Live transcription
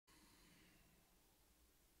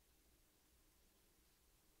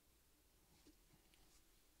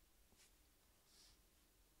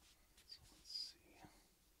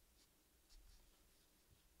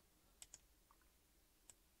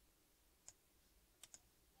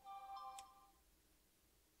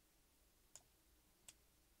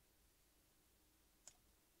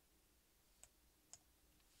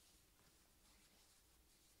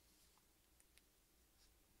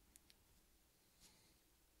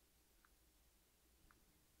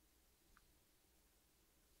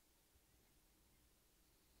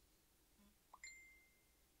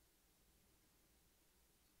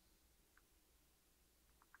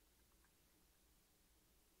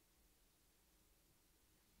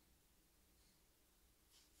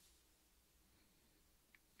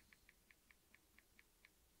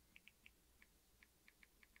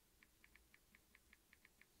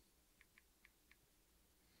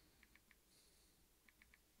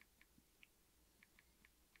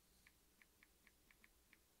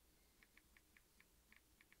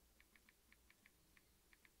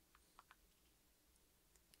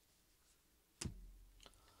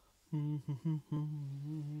Hey,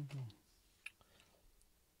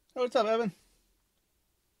 what's up, Evan?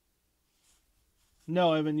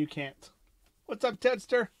 No, Evan, you can't. What's up,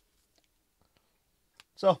 Tedster?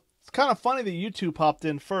 So it's kind of funny that you two popped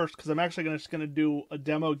in first because I'm actually just gonna do a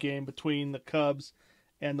demo game between the Cubs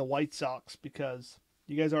and the White Sox because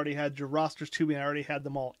you guys already had your rosters to me. I already had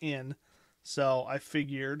them all in, so I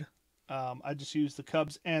figured I just use the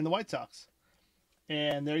Cubs and the White Sox.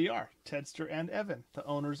 And there you are, Tedster and Evan, the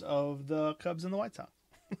owners of the Cubs and the White Sox.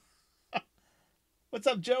 What's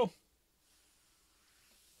up, Joe?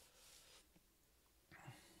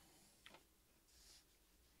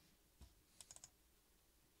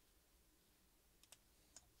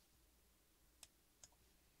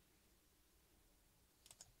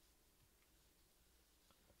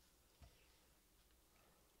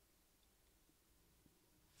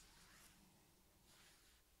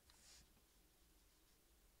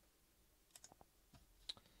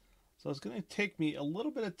 So it's going to take me a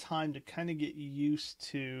little bit of time to kind of get used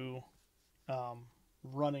to um,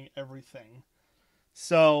 running everything.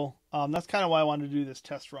 So that's kind of why I wanted to do this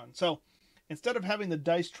test run. So instead of having the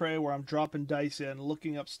dice tray where I'm dropping dice in,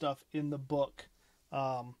 looking up stuff in the book,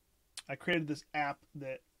 um, I created this app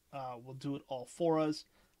that will do it all for us.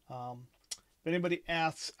 If anybody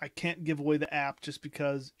asks, I can't give away the app just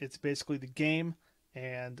because it's basically the game,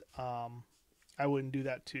 and I wouldn't do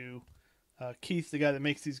that to Keith, the guy that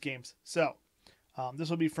makes these games. So this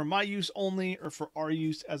will be for my use only, or for our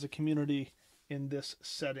use as a community in this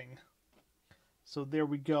setting. So there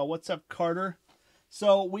we go. What's up, Carter?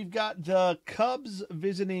 So we've got the Cubs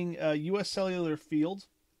visiting U.S. Cellular Field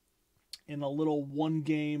in a little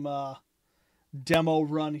one-game demo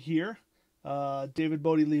run here. David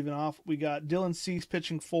Bodie leaving off. We got Dylan Cease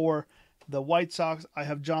pitching for the White Sox. I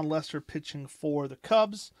have John Lester pitching for the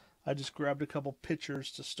Cubs. I just grabbed a couple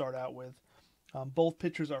pitchers to start out with. Both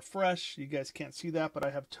pitchers are fresh. You guys can't see that, but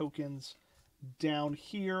I have tokens down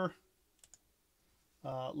here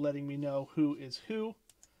letting me know who is who.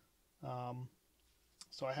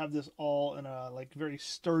 So I have this all in a very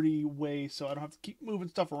sturdy way, so I don't have to keep moving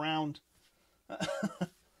stuff around.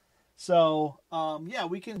 So yeah,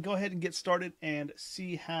 we can go ahead and get started and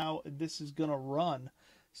see how this is gonna run.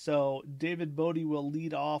 So David Bodie will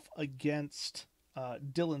lead off against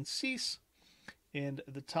Dylan Cease in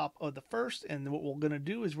the top of the first, and what we're gonna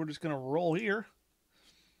do is we're just gonna roll here.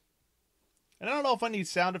 And I don't know if I need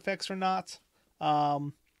sound effects or not.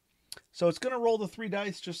 So it's going to roll the three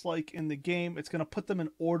dice just like in the game. It's going to put them in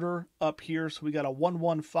order up here. So we got a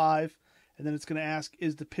 1-1-5. And then it's going to ask,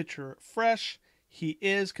 is the pitcher fresh? He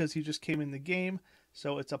is, because he just came in the game.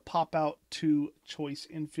 So it's a pop out to choice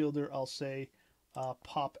infielder. I'll say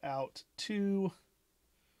pop out to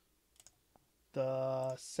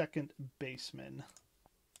the second baseman.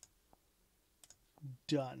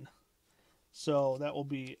 Done. So that will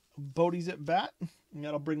be Bodie's at bat. And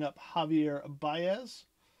that'll bring up Javier Baez.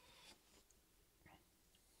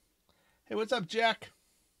 Hey, what's up, Jack?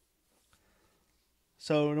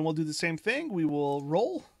 So then we'll do the same thing. We will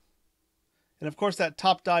roll. And of course, that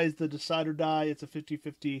top die is the decider die. It's a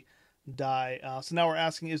 50-50 die. So now we're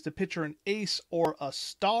asking, is the pitcher an ace or a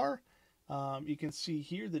star? You can see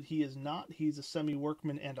here that he is not. He's a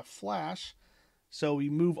semi-workman and a flash. So we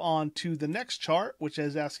move on to the next chart, which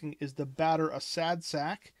is asking, is the batter a sad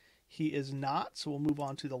sack? He is not. So we'll move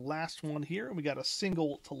on to the last one here. We got a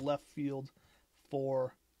single to left field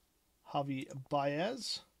for Javi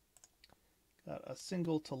Baez. Got a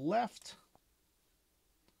single to left.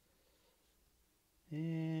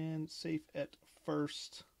 And safe at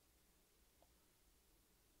first.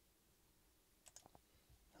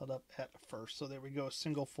 Held up at first. So there we go.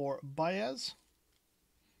 Single for Baez.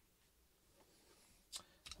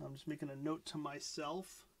 I'm just making a note to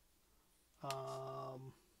myself. What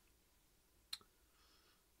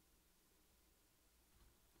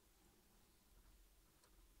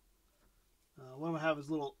I'm gonna have is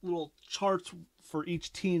little charts for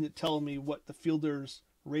each team that tell me what the fielders'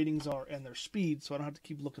 ratings are and their speed, so I don't have to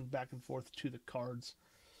keep looking back and forth to the cards.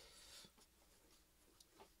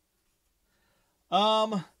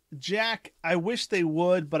 Jack, I wish they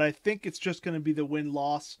would, but I think it's just going to be the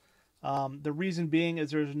win-loss. The reason being is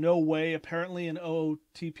there's no way, apparently, in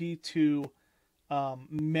OOTP to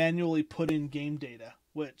manually put in game data,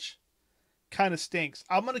 which kind of stinks.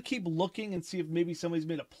 I'm going to keep looking and see if maybe somebody's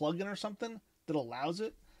made a plugin or something that allows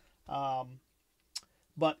it.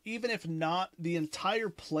 But even if not, the entire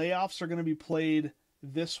playoffs are going to be played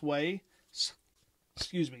this way.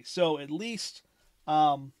 Excuse me. So at least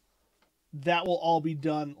that will all be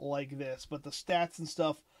done like this. But the stats and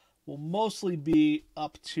stuff will mostly be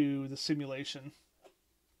up to the simulation.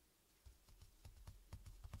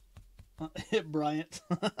 Hit Bryant.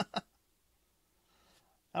 I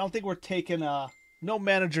don't think we're taking no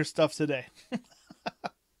manager stuff today.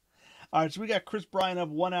 All right, so we got Chris Bryant up,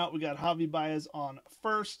 1 out. We got Javi Baez on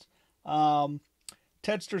first.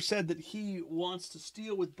 Tedster said that he wants to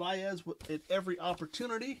steal with Baez at every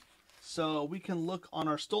opportunity. So we can look on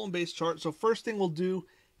our stolen base chart. So first thing we'll do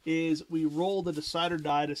is we roll the decider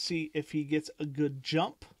die to see if he gets a good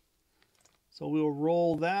jump. So we will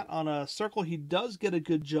roll that on a circle. He does get a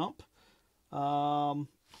good jump. And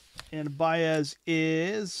Baez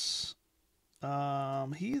is...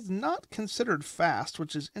 he is not considered fast,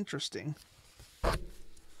 which is interesting.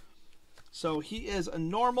 So he is a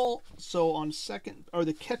normal. So on second, or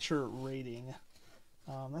the catcher rating.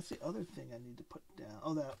 That's the other thing I need to put down.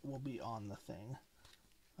 Oh, that will be on the thing.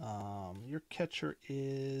 Your catcher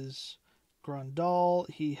is Grandal.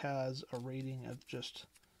 He has a rating of just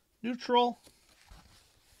neutral.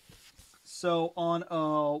 So on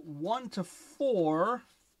a 1 to 4,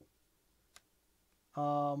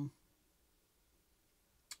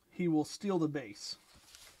 he will steal the base.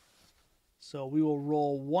 So we will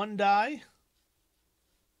roll 1 die.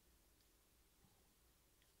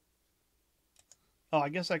 Oh, I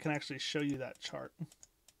guess I can actually show you that chart.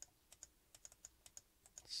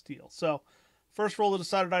 Steal. So first roll the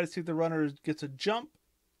decider die to see if the runner gets a jump.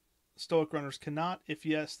 Stoic runners cannot. If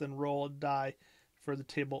yes, then roll a die for the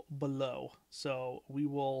table below. So we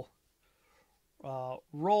will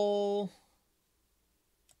roll.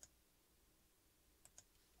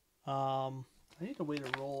 I need a way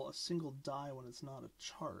to roll a single die when it's not a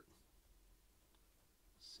chart.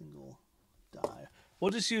 Single die. We'll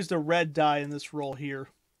just use the red die in this roll here.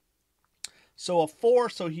 So a 4,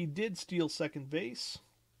 so he did steal second base.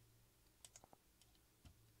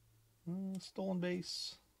 Stolen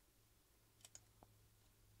base.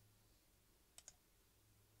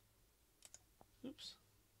 Oops.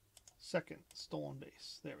 Second stolen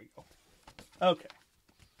base. There we go. Okay.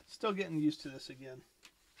 Still getting used to this again.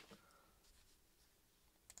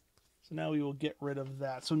 So now we will get rid of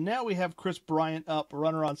that. So now we have Chris Bryant up,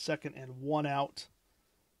 runner on second, and 1 out.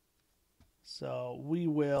 So we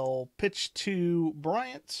will pitch to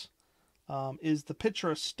Bryant. Is the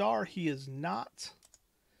pitcher a star? He is not.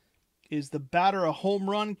 Is the batter a home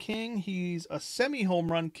run king? He's a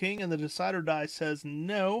semi-home run king, and the decider die says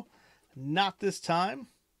no, not this time.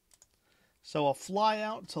 So a fly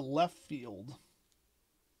out to left field.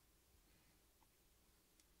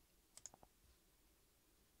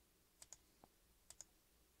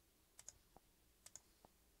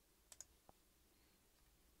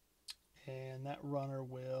 And that runner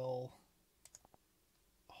will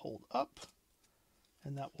hold up.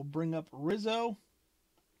 And that will bring up Rizzo.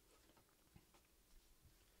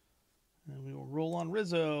 And we will roll on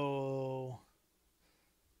Rizzo.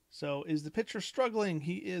 So is the pitcher struggling?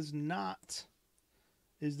 He is not.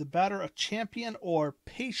 Is the batter a champion or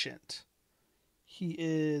patient? He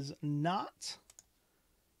is not.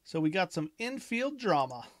 So we got some infield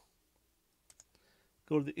drama.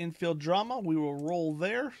 Go to the infield drama. We will roll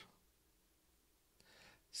there.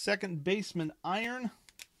 Second baseman, Iron. Let's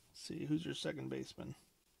see, who's your second baseman?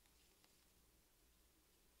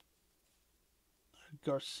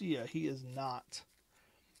 Garcia. He is not.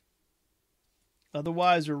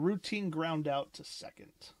 Otherwise, a routine ground out to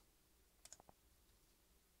second.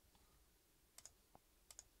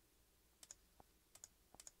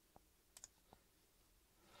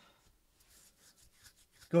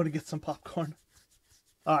 Go to get some popcorn.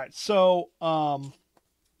 All right, so,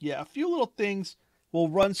 yeah, a few little things will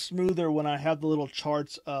run smoother when I have the little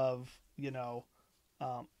charts of, you know,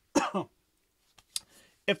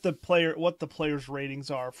 if the player, what the player's ratings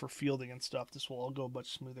are for fielding and stuff. This will all go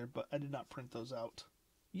much smoother, but I did not print those out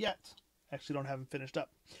yet. Actually, don't have them finished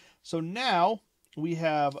up. So now we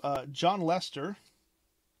have John Lester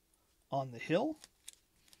on the hill,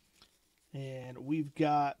 and we've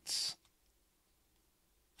got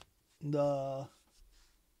the.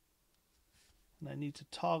 And I need to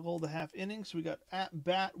toggle the half innings. So we got at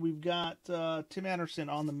bat. We've got Tim Anderson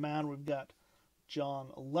on the mound. We've got John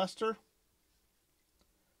Lester.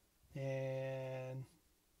 And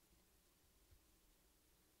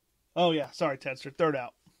oh yeah, sorry, Tedster. Third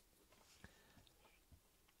out.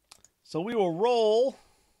 So we will roll.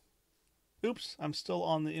 Oops, I'm still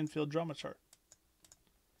on the infield drama chart.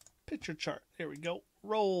 Pitcher chart. There we go.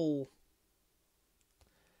 Roll.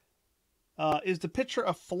 Is the pitcher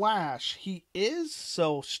a flash? He is,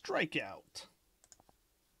 so strikeout.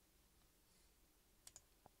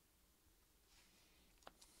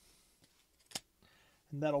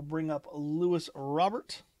 And that'll bring up Lewis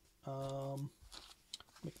Robert.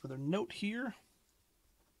 Make another note here.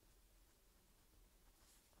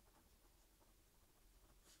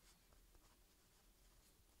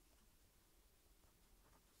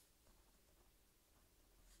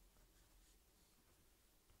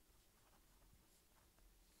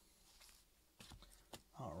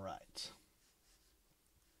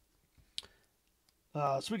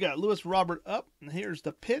 So we got Lewis Robert up, and here's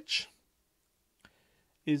the pitch.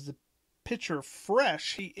 Is the pitcher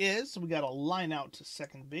fresh? He is. We got a line out to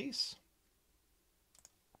second base.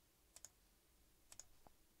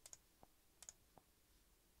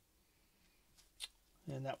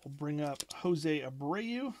 And that will bring up Jose Abreu.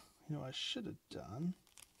 You know, I should have done.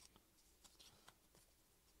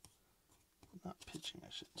 Not pitching. I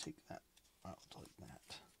should take that. I'll delete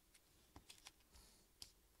that.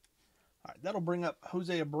 All right, that'll bring up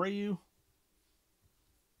Jose Abreu.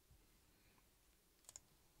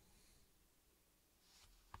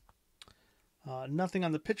 Nothing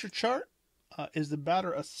on the pitcher chart. Is the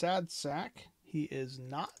batter a sad sack? He is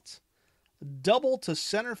not. Double to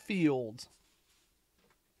center field.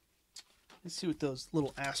 Let's see what those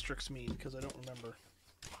little asterisks mean, because I don't remember.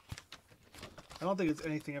 I don't think it's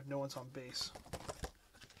anything if no one's on base.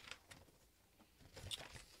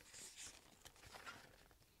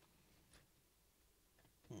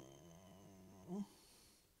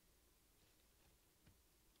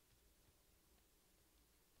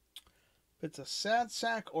 If it's a sad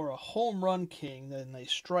sack or a home run king, then they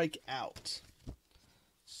strike out.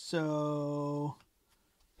 So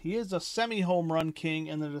he is a semi-home run king,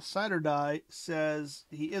 and the decider die says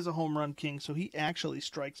he is a home run king, so he actually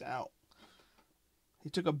strikes out. He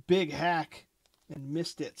took a big hack and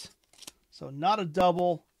missed it. So not a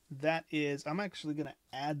double. That is, I'm actually going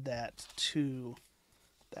to add that to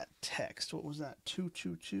that text. What was that?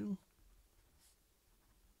 222?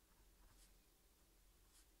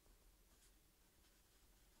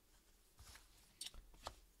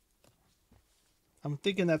 I'm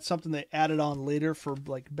thinking that's something they added on later for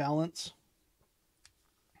like balance.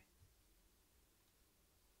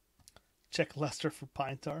 Check Lester for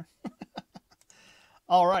pine tar.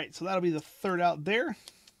 All right, so that'll be the third out there.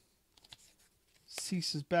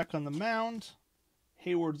 Cease is back on the mound.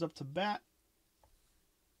 Hayward's up to bat.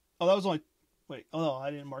 Oh, that was only... Wait, oh no,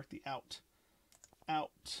 I didn't mark the out.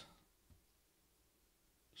 Out.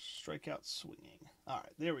 Strikeout swinging. All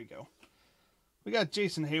right, there we go. We got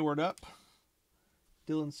Jason Hayward up.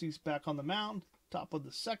 Dylan Cease back on the mound. Top of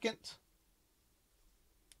the second.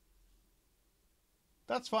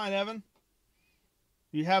 That's fine, Evan.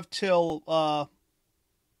 You have till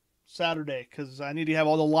Saturday, because I need to have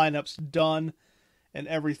all the lineups done and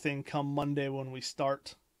everything come Monday when we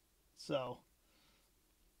start. So,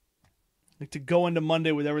 like to go into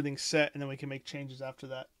Monday with everything set, and then we can make changes after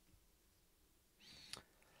that.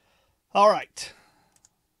 All right.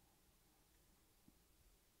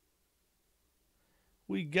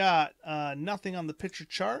 We got nothing on the pitcher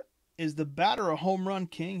chart. Is the batter a home run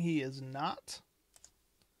king? He is not.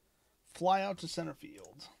 Fly out to center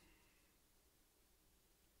field.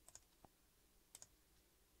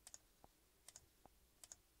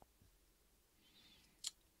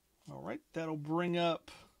 All right, that'll bring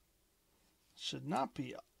up, should not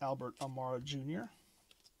be Albert Almora Jr.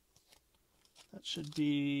 That should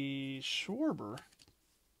be Schwarber.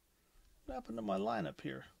 What happened to my lineup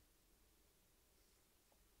here?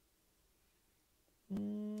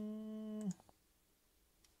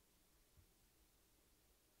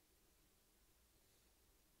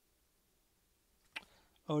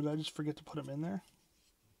 Oh, did I just forget to put him in there?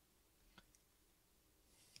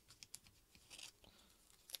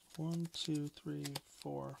 1, 2, 3,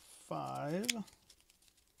 4, 5,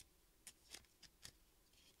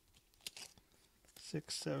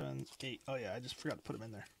 6, 7, 8. Oh yeah, I just forgot to put him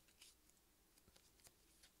in there.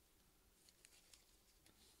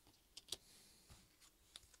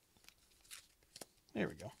 There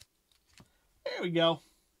we go. There we go.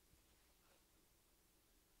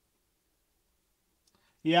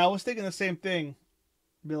 Yeah, I was thinking the same thing,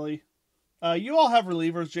 Billy. You all have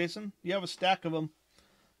relievers, Jason. You have a stack of them.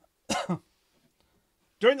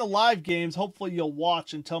 During the live games, hopefully you'll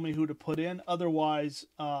watch and tell me who to put in. Otherwise,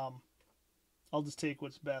 I'll just take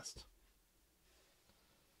what's best.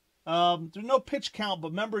 There's no pitch count,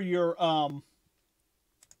 but remember your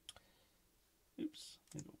oops,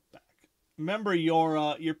 let me go back. Remember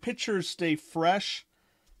your pitchers stay fresh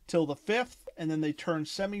till the 5th, and then they turn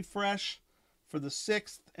semi-fresh for the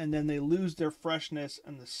 6th, and then they lose their freshness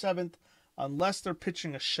on the 7th, unless they're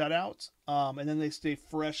pitching a shutout, and then they stay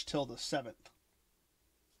fresh till the 7th.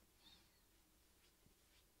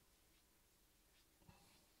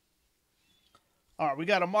 All right, we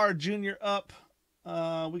got Amara Jr. up.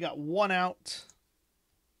 We got 1 out.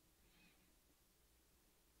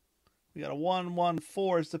 We got a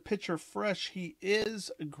 1-1-4. Is the pitcher fresh? He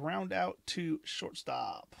is. Ground out to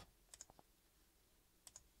shortstop.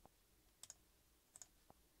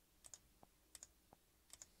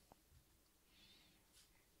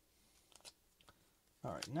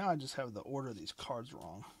 All right, now I just have the order of these cards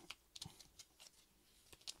wrong.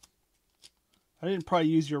 I didn't probably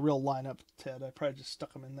use your real lineup, Ted. I probably just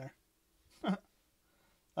stuck them in there.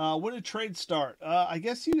 When did trades start? I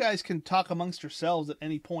guess you guys can talk amongst yourselves at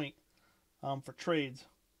any point for trades.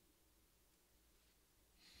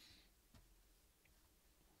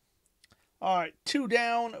 All right, 2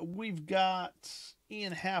 down. We've got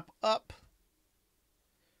Ian Happ up.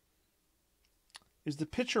 Is the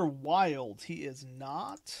pitcher wild? He is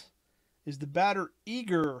not. Is the batter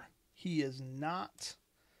eager? He is not.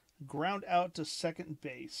 Ground out to second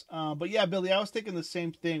base. But yeah, Billy, I was thinking the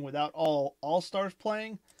same thing. Without all stars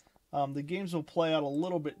playing, the games will play out a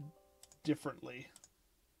little bit differently.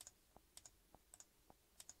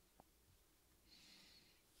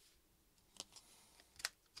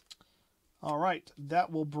 All right,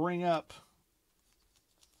 that will bring up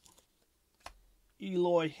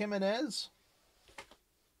Eloy Jimenez.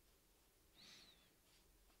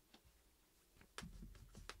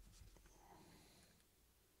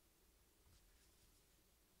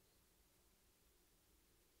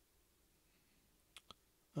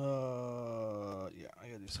 Yeah, I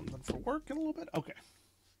gotta do something for work in a little bit. Okay.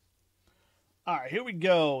 All right, here we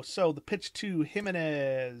go. So the pitch to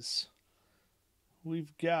Jimenez.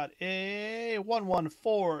 We've got a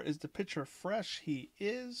 1-1-4. Is the pitcher fresh? He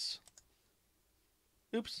is.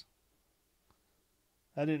 Oops.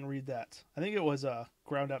 I didn't read that. I think it was a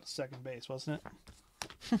ground out to second base, wasn't it?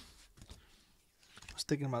 I was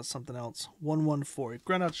thinking about something else. 1-1-4.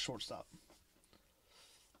 Ground out to shortstop.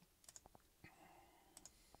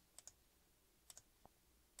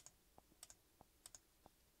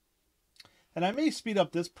 And I may speed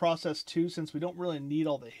up this process too, since we don't really need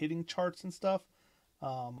all the hitting charts and stuff.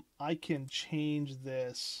 I can change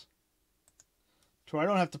this to where I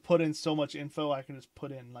don't have to put in so much info. I can just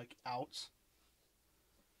put in like outs.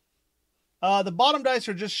 The bottom dice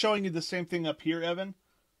are just showing you the same thing up here, Evan.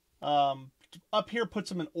 Up here puts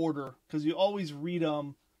them in order, because you always read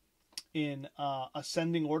them in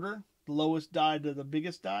ascending order, the lowest die to the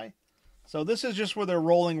biggest die. So this is just where they're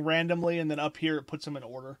rolling randomly, and then up here it puts them in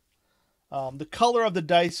order. The color of the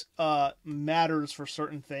dice matters for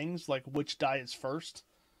certain things, like which die is first.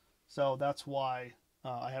 So that's why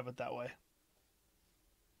I have it that way.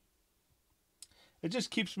 It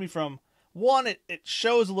just keeps me from... One, it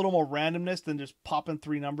shows a little more randomness than just popping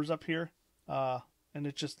 3 numbers up here. And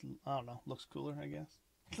it just, I don't know, looks cooler, I guess.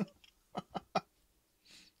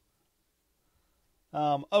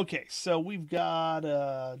 Okay, so we've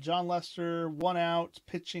got John Lester, 1 out,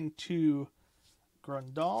 pitching to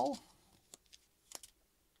Grandal.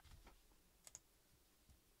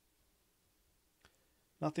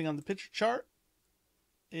 Nothing on the pitcher chart.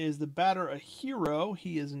 Is the batter a hero?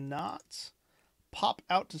 He is not. Pop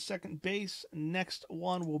out to second base. Next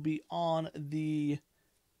one will be on the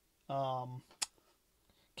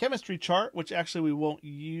chemistry chart, which actually we won't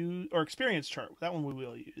use, or experience chart. That one we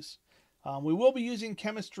will use. We will be using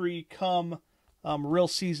chemistry come real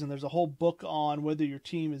season. There's a whole book on whether your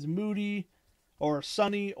team is moody or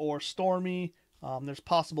sunny or stormy. There's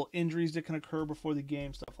possible injuries that can occur before the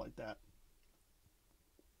game, stuff like that.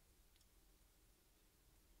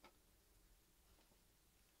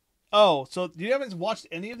 Oh, so you haven't watched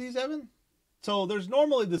any of these, Evan? So there's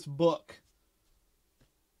normally this book.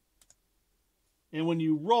 And when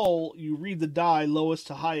you roll, you read the die lowest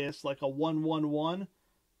to highest, like a 1-1-1.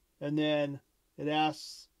 And then it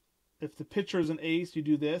asks if the pitcher is an ace, you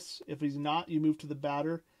do this. If he's not, you move to the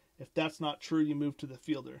batter. If that's not true, you move to the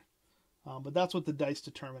fielder. But that's what the dice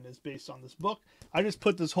determine is based on this book. I just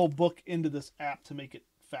put this whole book into this app to make it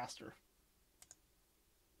faster.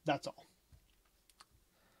 That's all.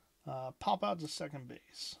 Pop out to second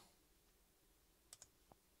base.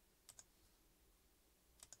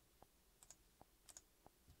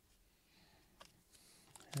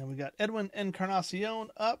 And we got Edwin Encarnacion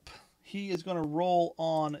up. He is going to roll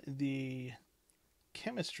on the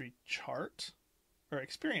chemistry chart, or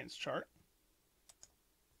experience chart.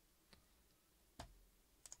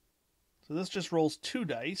 So this just rolls 2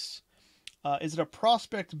 dice. Is it a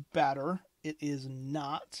prospect batter? It is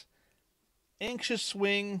not. Anxious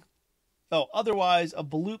swing. Oh, otherwise a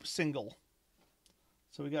bloop single.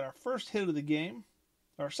 So we got our first hit of the game,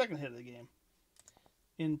 or our second hit of the game.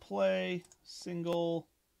 In play, single,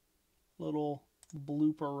 little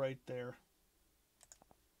blooper right there.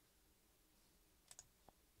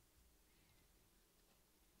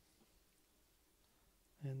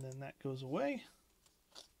 And then that goes away.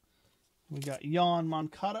 We got Yoan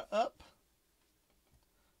Moncada up.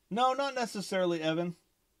 No, not necessarily, Evan.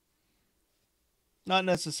 Not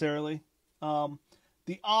necessarily. The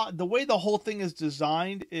the way the whole thing is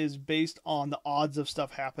designed is based on the odds of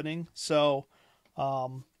stuff happening. So,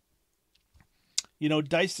 you know,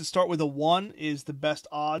 dice to start with a 1 is the best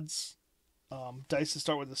odds. Dice to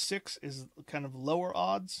start with a 6 is kind of lower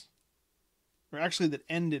odds. Or actually that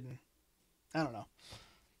end in, I don't know.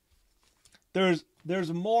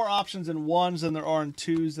 There's more options in 1s than there are in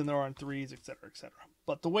 2s than there are in 3s, etc., etc.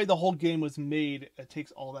 But the way the whole game was made, it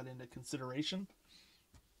takes all that into consideration.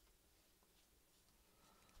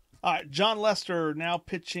 All right, John Lester now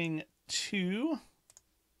pitching to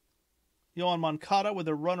Yoan Moncada with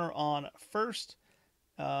a runner on first.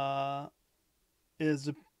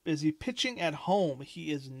 Is he pitching at home?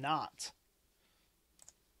 He is not.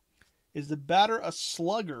 Is the batter a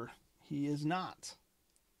slugger? He is not.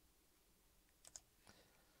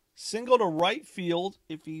 Single to right field.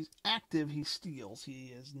 If he's active, he steals.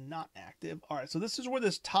 He is not active. All right, so this is where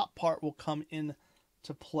this top part will come in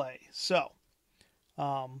to play. So,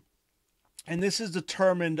 and this is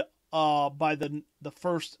determined by the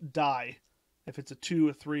first die, if it's a 2,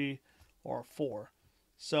 a 3, or a 4.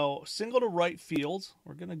 So single to right field.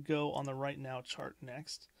 We're going to go on the right now chart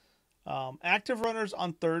next. Active runners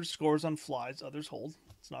on third, scores on flies. Others hold.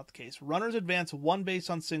 It's not the case. Runners advance 1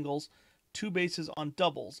 base on singles, 2 bases on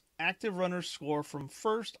doubles. Active runners score from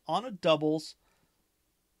first on doubles,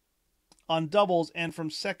 and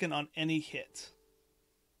from second on any hit.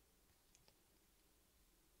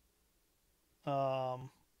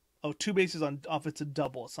 2 bases on, if it's a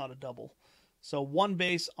double, it's not a double. So 1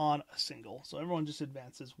 base on a single. So everyone just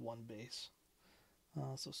advances 1 base.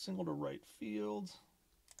 So single to right field.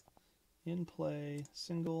 In play,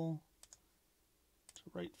 single to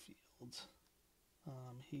right field.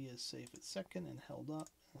 He is safe at second and held up.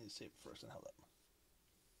 And he's safe at first and held up.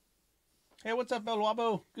 Hey, what's up, El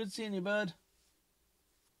Wabo? Good seeing you, bud.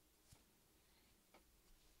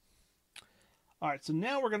 All right, so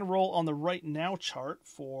now we're going to roll on the right now chart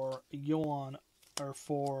for Nomar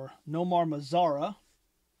Mazara,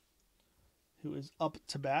 who is up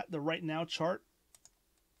to bat. The right now chart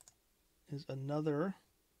is another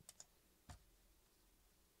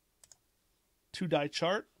 2-die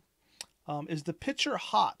chart. Is the pitcher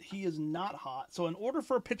hot? He is not hot. So in order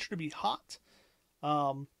for a pitcher to be hot,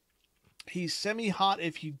 he's semi-hot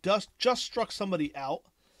if he just struck somebody out.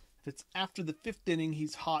 If it's after the 5th inning,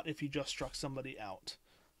 he's hot if he just struck somebody out.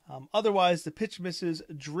 Otherwise, the pitch misses,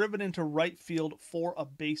 driven into right field for a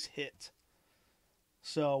base hit.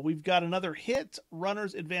 So we've got another hit.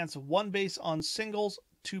 Runners advance 1 base on singles,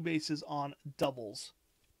 2 bases on doubles.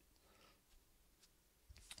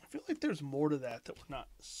 I feel like there's more to that we're not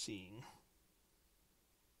seeing.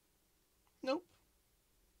 Nope.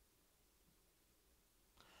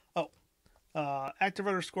 Active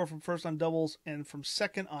runners score from first on doubles and from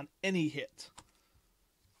second on any hit.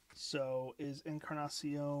 So is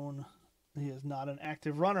Encarnacion, he is not an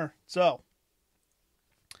active runner. So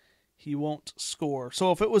he won't score.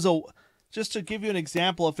 So if it was just to give you an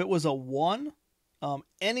example, if it was a 1,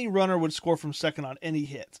 any runner would score from second on any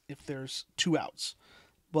hit if there's 2 outs.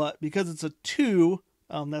 But because it's a 2,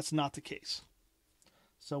 that's not the case.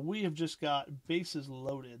 So we have just got bases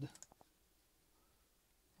loaded.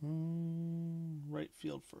 Right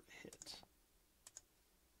field for a hit.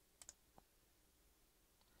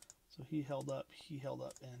 So he held up,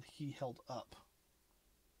 and he held up.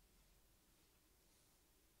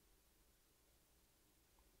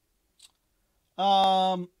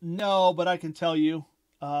 No, but I can tell you.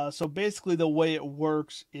 So basically the way it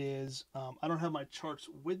works is, I don't have my charts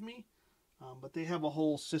with me, but they have a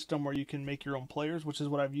whole system where you can make your own players, which is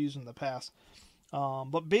what I've used in the past.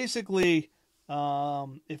 But basically,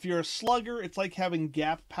 if you're a slugger, it's like having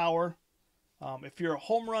gap power. If you're a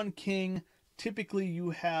home run king, typically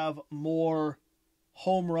you have more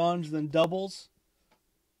home runs than doubles.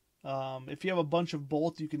 If you have a bunch of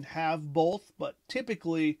both, you can have both, but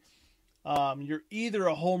typically you're either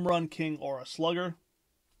a home run king or a slugger.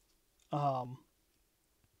 Because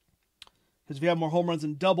if you have more home runs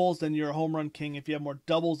than doubles, then you're a home run king. If you have more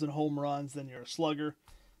doubles than home runs, then you're a slugger.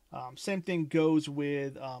 Same thing goes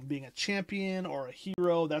with being a champion or a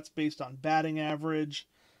hero. That's based on batting average.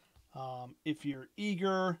 If you're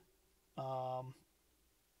eager, I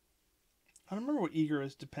don't remember what eager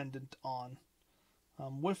is dependent on.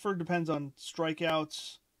 Whiffer depends on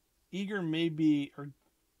strikeouts. Eager maybe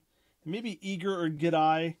eager or good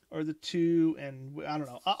eye are the two, and I don't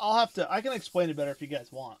know. I can explain it better if you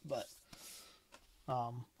guys want, but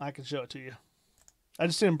I can show it to you. I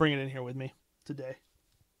just didn't bring it in here with me today.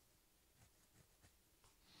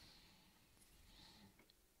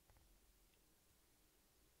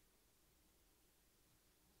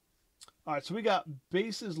 All right, so we got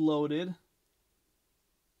bases loaded.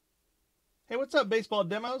 Hey, what's up, Baseball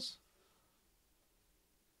Demos?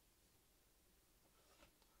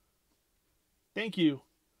 Thank you.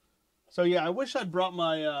 So yeah, I wish I'd brought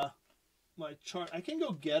my my chart. I can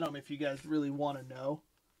go get them if you guys really want to know.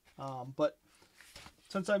 But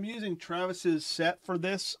since I'm using Travis's set for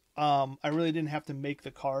this, I really didn't have to make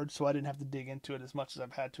the card, so I didn't have to dig into it as much as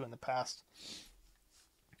I've had to in the past.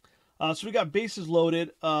 So we got bases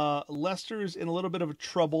loaded. Lester's in a little bit of a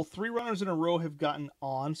trouble. 3 runners in a row have gotten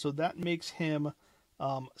on, so that makes him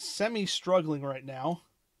semi-struggling right now.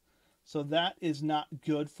 So that is not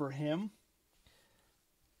good for him.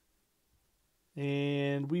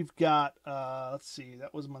 And we've got, let's see,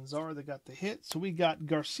 that was Manzara that got the hit. So we got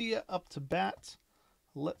Garcia up to bat.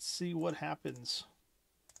 Let's see what happens.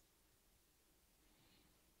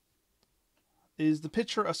 Is the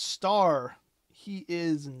pitcher a star? He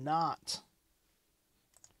is not.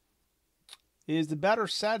 Is the batter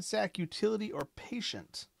sad sack, utility, or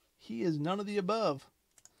patient? He is none of the above.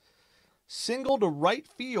 Single to right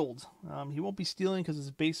field. He won't be stealing because his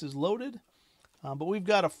base is loaded. But we've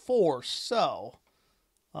got a 4, so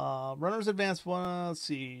runners advance one. Let's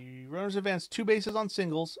see. Runners advance 2 bases on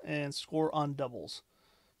singles and score on doubles.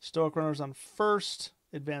 Stoic runners on first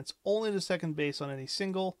advance only to second base on any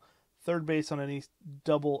single, third base on any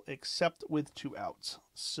double except with 2 outs.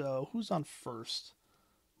 So who's on first?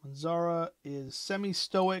 Manzara is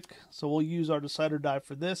semi-stoic, so we'll use our decide or die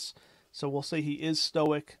for this. So we'll say he is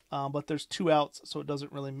stoic, but there's 2 outs, so it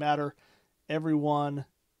doesn't really matter. Everyone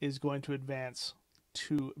is going to advance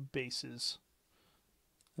 2 bases.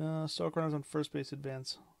 Stoic runners on first base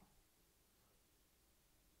advance.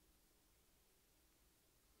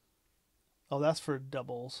 Oh, that's for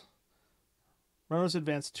doubles. Runners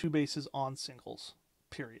advance 2 bases on singles.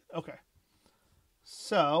 Period. Okay.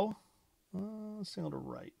 So, single to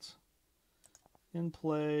right. In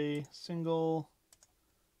play, single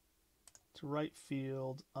to right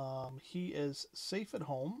field. He is safe at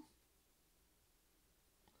home.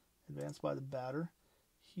 Advanced by the batter.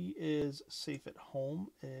 He is safe at home.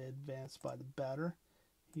 Advanced by the batter.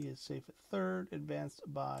 He is safe at third. Advanced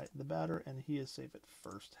by the batter. And he is safe at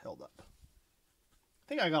first. Held up. I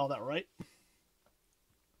think I got all that right.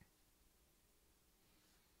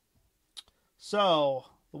 So,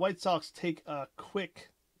 the White Sox take a quick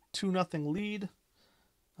 2-0 lead.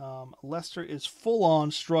 Lester is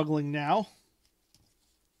full-on struggling now.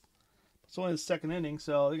 It's only the second inning,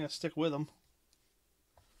 so they're going to stick with him.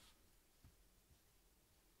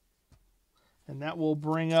 And that will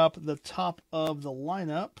bring up the top of the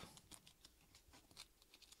lineup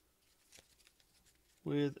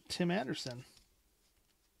with Tim Anderson.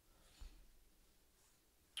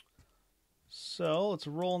 So let's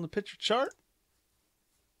roll in the pitcher chart.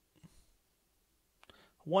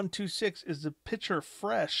 1-2-6 is the pitcher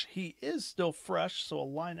fresh. He is still fresh, so a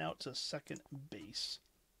line out to second base.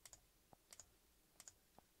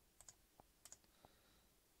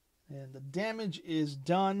 And the damage is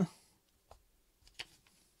done.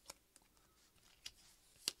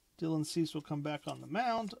 Dylan Cease will come back on the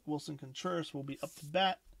mound. Wilson Contreras will be up to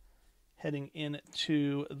bat, heading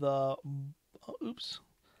into the... Oh, oops.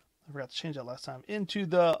 I forgot to change that last time. Into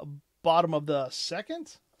the bottom of the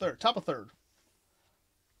second? Third. Top of third.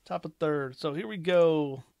 Top of third. So here we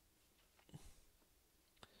go.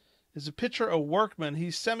 Is the pitcher a workman?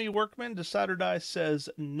 He's semi-workman. Decide or Die says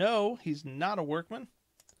no, he's not a workman.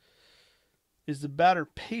 Is the batter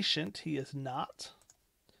patient? He is not.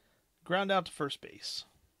 Ground out to first base.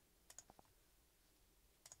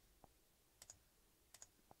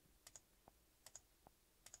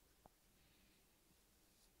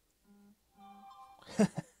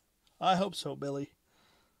 I hope so, Billy.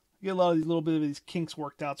 I get a lot of these little bit of these kinks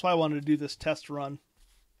worked out. That's why I wanted to do this test run.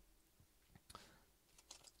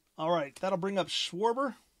 All right, that'll bring up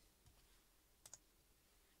Schwarber.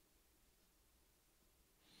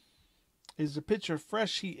 Is the pitcher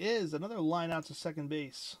fresh? He is. Another line out to second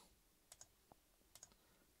base.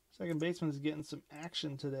 Second baseman is getting some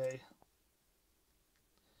action today.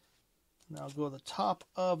 Now I'll go to the top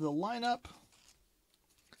of the lineup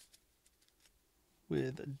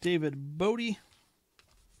with David Bodie.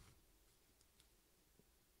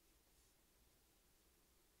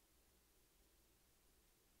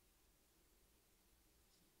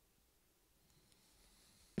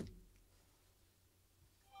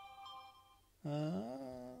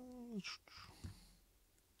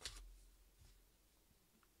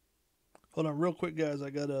 Hold on real quick, guys. I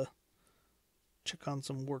gotta check on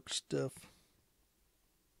some work stuff.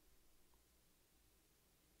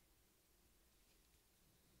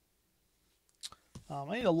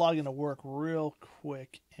 I need to log into work real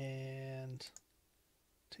quick and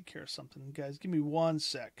take care of something. Guys, give me 1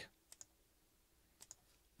 sec.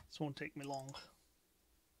 This won't take me long.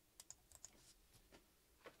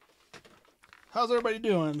 How's everybody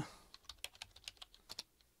doing?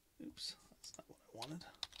 Oops, that's not what I wanted.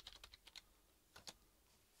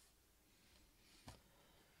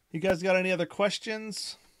 You guys got any other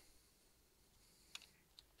questions?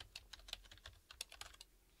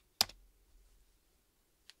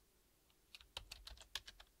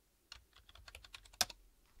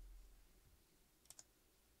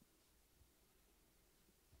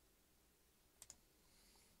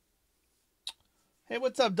 Hey,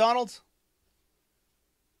 what's up, Donald?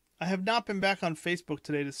 I have not been back on Facebook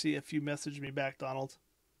today to see if you messaged me back, Donald.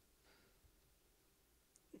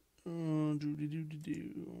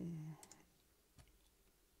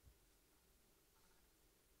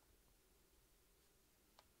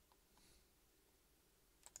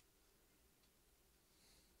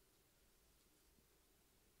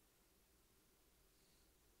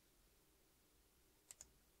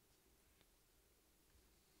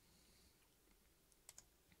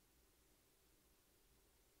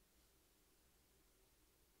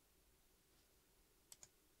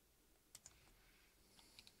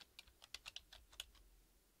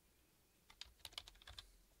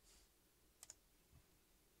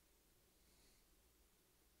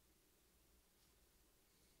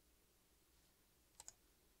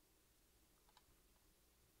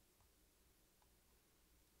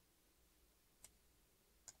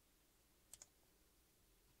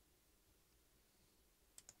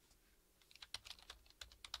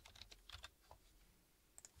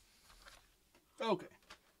 Okay.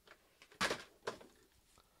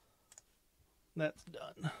 That's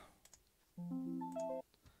done.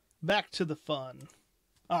 Back to the fun.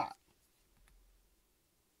 Alright.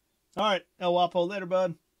 Alright, El Wapo, later,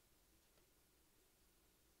 bud.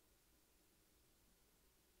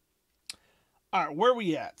 Alright, where are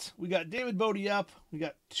we at? We got David Bodie up. We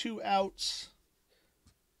got 2 outs.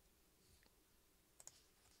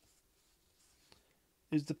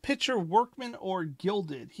 Is the pitcher workman or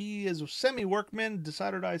gilded? He is semi-workman.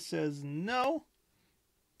 Decider Die says no.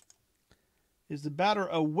 Is the batter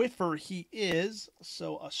a whiffer? He is,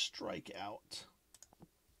 so a strikeout.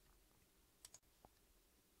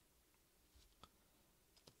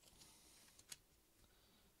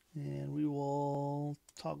 And we will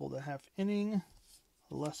toggle the half inning.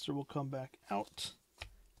 Lester will come back out.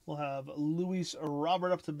 We'll have Luis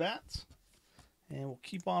Robert up to bat. And we'll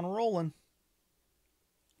keep on rolling.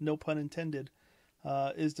 No pun intended.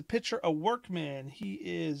 Is the pitcher a workman? He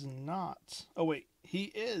is not. Oh, wait. He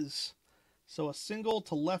is. So a single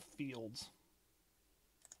to left field.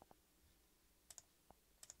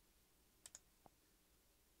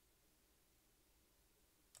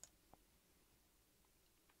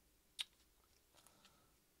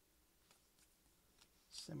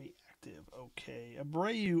 Semi-active. Okay.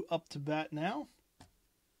 Abreu up to bat now.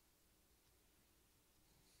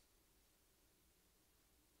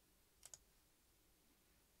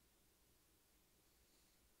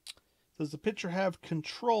 Does the pitcher have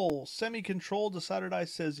control? Semi-control. Decider Die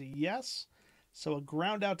says yes. So a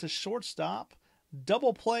ground out to shortstop.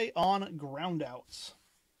 Double play on ground outs.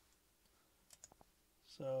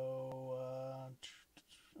 So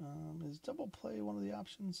is double play one of the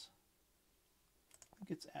options? I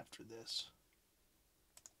think it's after this.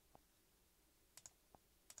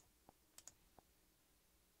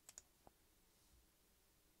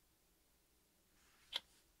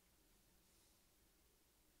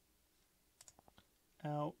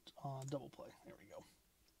 Out on double play. There we go.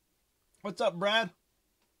 What's up, Brad?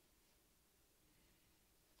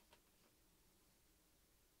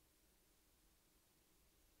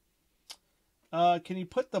 Can you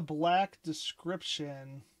put the black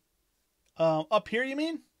description up here, you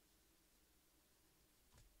mean?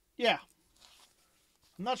 Yeah.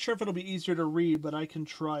 I'm not sure if it'll be easier to read, but I can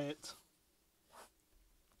try it.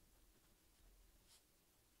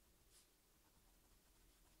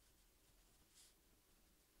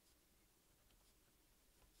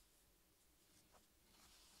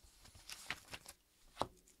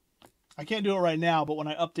 I can't do it right now, but when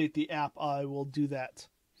I update the app, I will do that.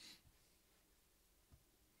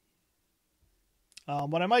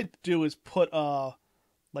 What I might do is put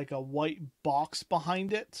like a white box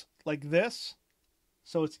behind it, like this,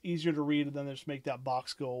 so it's easier to read, and then just make that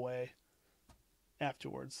box go away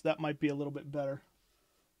afterwards. That might be a little bit better.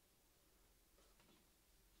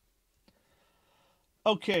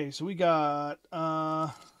 Okay, so we got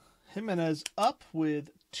Jimenez up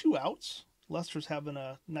with 2 outs. Lester's having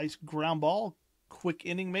a nice ground ball, quick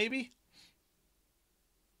inning maybe.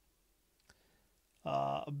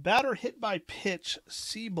 A batter hit by pitch,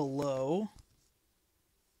 see below.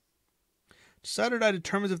 Decider die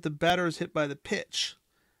determines if the batter is hit by the pitch.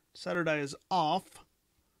 Decider die is off.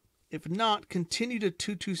 If not, continue to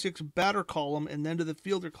 226 batter column and then to the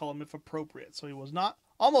fielder column if appropriate. So he was not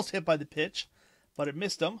almost hit by the pitch, but it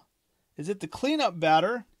missed him. Is it the cleanup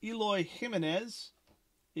batter? Eloy Jimenez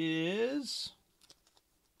is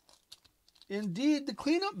indeed the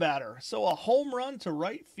cleanup batter. So a home run to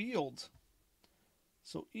right field.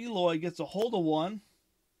 So Eloy gets a hold of one.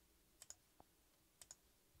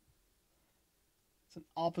 It's an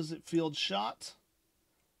opposite field shot,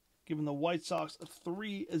 giving the White Sox a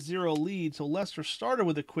 3-0 lead. So Lester started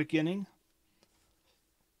with a quick inning.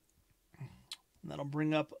 And that'll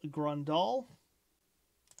bring up Grandal.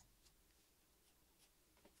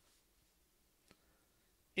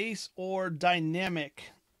 Ace or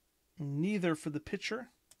dynamic? Neither for the pitcher.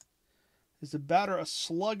 Is the batter a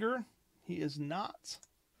slugger? He is not.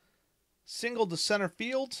 Single to center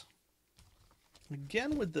field.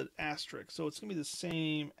 Again with the asterisk. So it's going to be the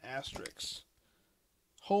same asterisk.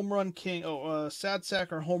 Home run king. Sad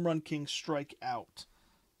sack or home run king strike out.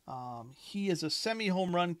 He is a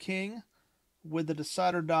semi-home run king. With the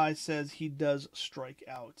decider die says he does strike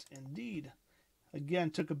out. Indeed.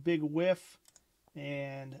 Again, took a big whiff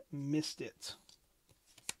and missed it.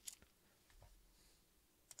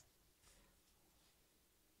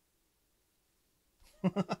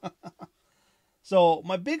 So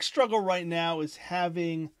my big struggle right now is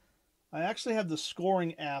I actually have the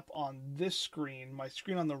scoring app on this screen, my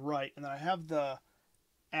screen on the right, and then I have the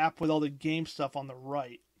app with all the game stuff on the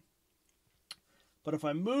right. But if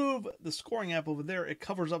I move the scoring app over there, it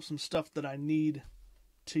covers up some stuff that I need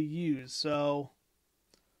to use. So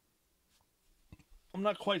I'm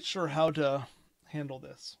not quite sure how to handle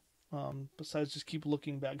this, besides just keep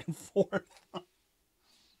looking back and forth.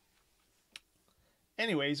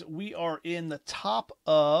 Anyways, we are in the top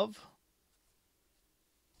of,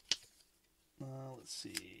 let's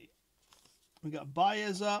see, we got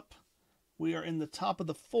Baez up. We are in the top of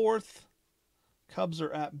the fourth. Cubs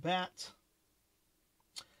are at bat.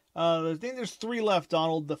 I think there's 3 left,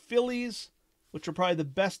 Donald. The Phillies, which are probably the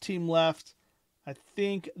best team left. I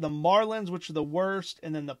think the Marlins, which are the worst,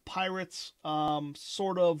 and then the Pirates,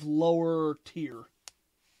 sort of lower tier.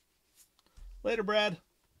 Later, Brad.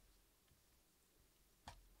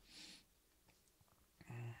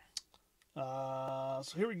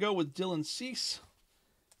 So here we go with Dylan Cease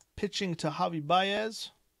pitching to Javi Baez.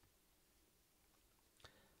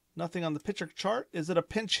 Nothing on the pitcher chart. Is it a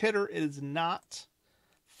pinch hitter? It is not.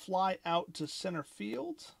 Fly out to center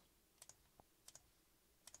field.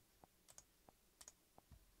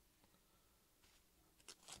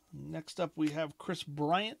 Next up we have Chris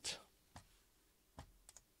Bryant.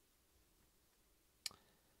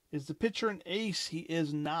 Is the pitcher an ace? He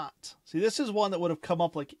is not. See, this is one that would have come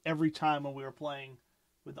up like every time when we were playing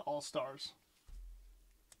with the All-Stars.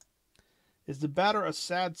 Is the batter a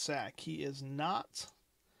sad sack? He is not.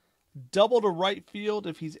 Double to right field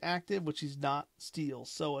if he's active, which he's not,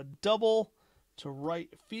 steals. So a double to right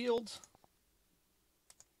field.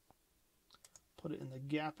 Put it in the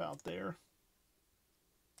gap out there.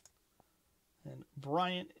 And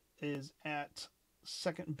Bryant is at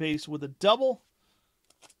second base with a double.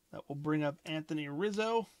 That will bring up Anthony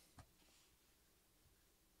Rizzo.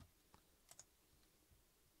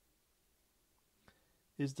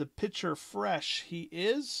 Is the pitcher fresh? He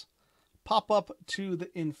is. Pop up to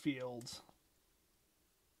the infield.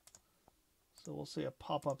 So we'll see a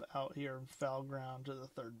pop up out here in foul ground to the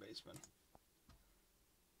third baseman.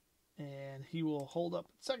 And he will hold up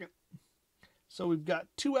at second. So we've got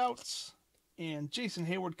 2 outs and Jason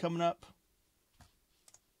Hayward coming up.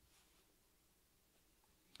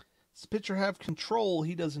 Does the pitcher have control?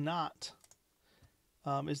 He does not.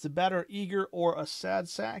 Is the batter eager or a sad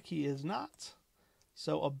sack? He is not.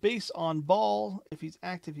 So a base on ball. If he's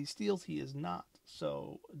active, he steals. He is not.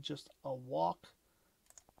 So just a walk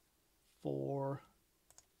for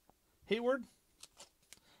Hayward.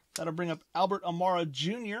 That'll bring up Albert Amara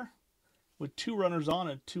Jr. with 2 runners on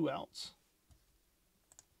and 2 outs.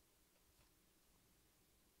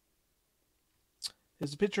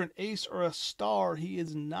 Is the pitcher an ace or a star? He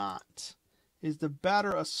is not. Is the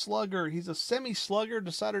batter a slugger? He's a semi-slugger.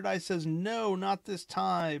 Decider die says no, not this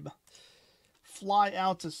time. Fly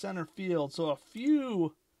out to center field. So a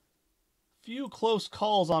few close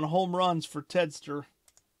calls on home runs for Tedster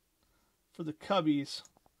for the Cubbies.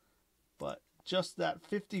 But just that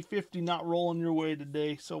 50-50 not rolling your way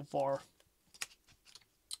today so far.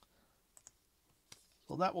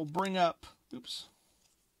 So that will bring up, oops.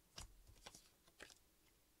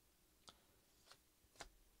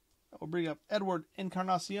 That will bring up Edward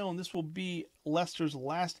Encarnacion. This will be Lester's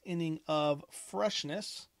last inning of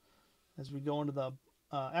freshness. as we go into the...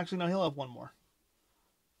 actually, no, he'll have one more.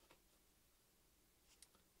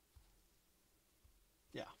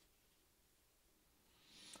 Yeah.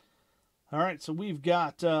 All right, so we've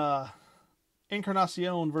got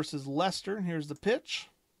Encarnacion versus Leicester. Here's the pitch.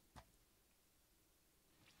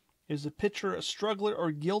 Is the pitcher a struggler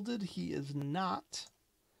or gilded? He is not.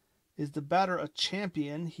 Is the batter a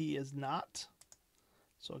champion? He is not.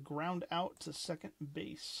 So a ground out to second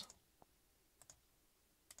base.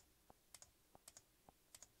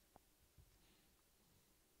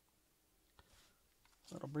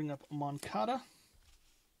 That'll bring up Moncada.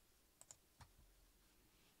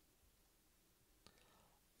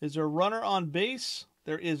 Is there a runner on base?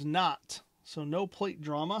 There is not. So no plate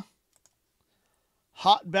drama.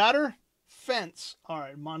 Hot batter, fence. All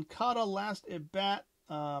right, Moncada last at bat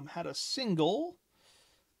had a single.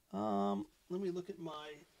 Let me look at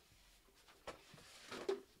my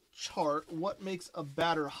chart. What makes a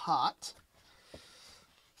batter hot?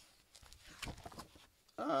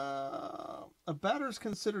 A batter is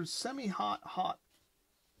considered semi-hot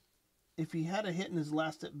if he had a hit in his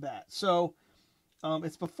last at bat. So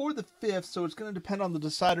it's before the fifth, so it's going to depend on the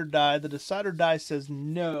decider die. The decider die says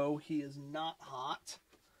no, he is not hot.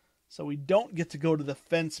 So we don't get to go to the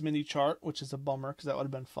fence mini chart, which is a bummer because that would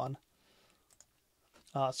have been fun.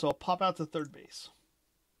 So I'll pop out to third base.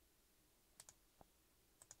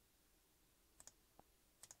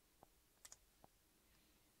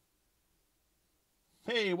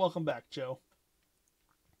 Hey, welcome back, Joe.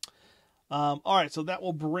 All right, so that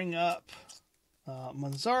will bring up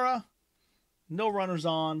Manzara. No runners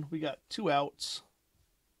on. We got 2 outs.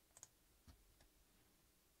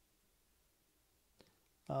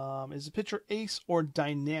 Is the pitcher ace or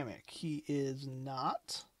dynamic? He is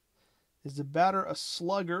not. Is the batter a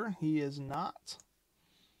slugger? He is not.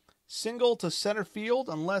 Single to center field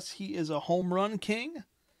unless he is a home run king.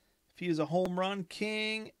 If he is a home run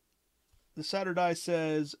king, the Saturday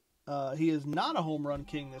says he is not a home run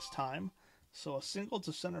king this time. So a single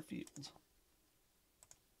to center field.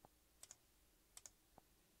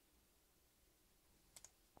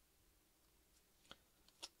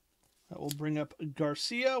 That will bring up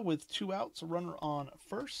Garcia with 2 outs, a runner on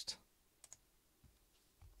first.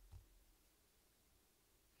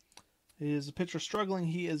 Is the pitcher struggling?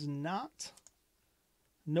 He is not.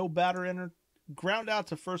 No batter entered. Ground out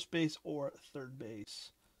to first base or third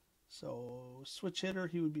base. So switch hitter,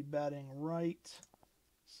 he would be batting right.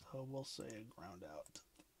 So we'll say a ground out to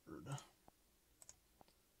third.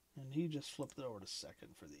 And he just flipped it over to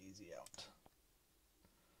second for the easy out.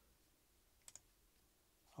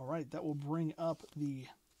 All right, that will bring up the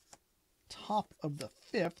top of the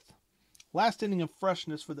fifth. Last inning of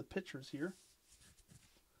freshness for the pitchers here.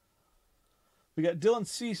 We got Dylan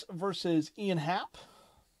Cease versus Ian Happ.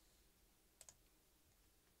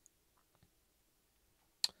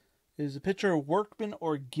 Is the pitcher workman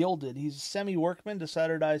or gilded? He's a semi-workman.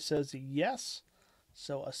 Decider die says yes.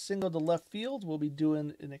 So a single to left field. We'll be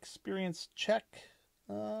doing an experience check.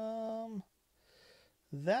 That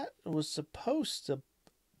was supposed to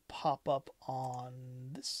pop up on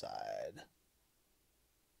this side.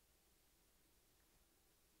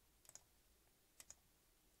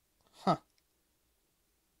 Huh.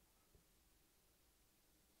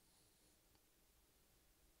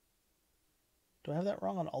 Do I have that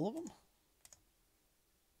wrong on all of them?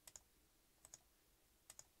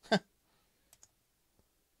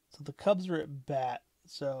 So the Cubs are at bat,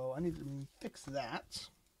 so I need to fix that.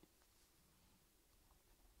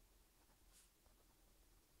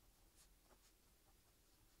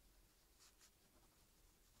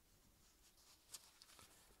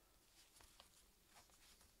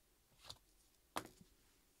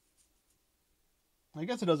 I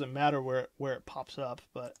guess it doesn't matter where it pops up,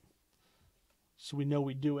 but so we know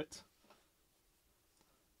we do it.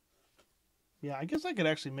 Yeah, I guess I could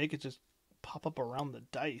actually make it just pop up around the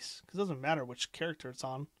dice, because it doesn't matter which character it's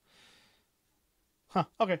on. Huh,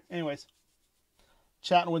 okay, anyways.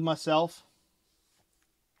 Chatting with myself.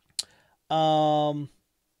 So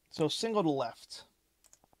single to left.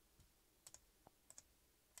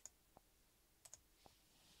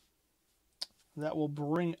 That will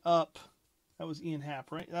bring up, that was Ian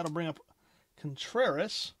Happ, right? That'll bring up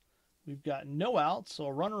Contreras. We've got no outs, so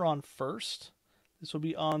a runner on first. This will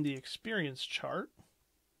be on the experience chart.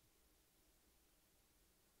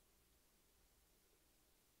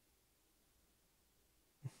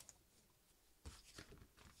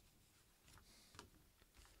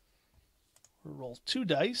 We'll roll 2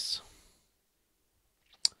 dice.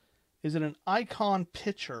 Is it an icon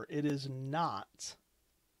pitcher? It is not.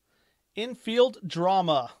 Infield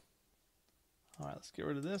drama. All right, let's get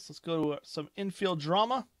rid of this. Let's go to some infield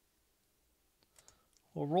drama.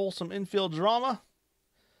 We'll roll some infield drama.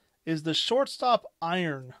 Is the shortstop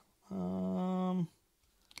iron?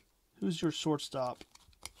 Who's your shortstop,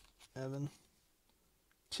 Evan?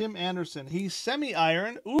 Tim Anderson. He's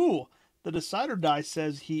semi-iron. Ooh, the decider die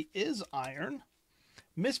says he is iron.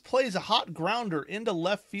 Misplays a hot grounder into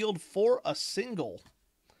left field for a single.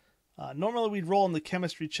 Normally we'd roll in the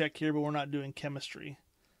chemistry check here, but we're not doing chemistry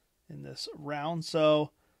in this round.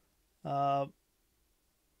 So,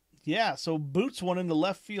 yeah, so boots one into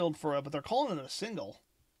left field but they're calling it a single.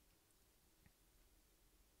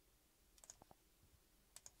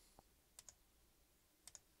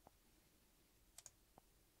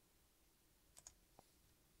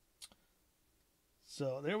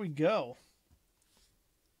 So there we go.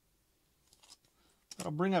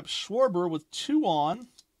 That'll bring up Schwarber with 2 on.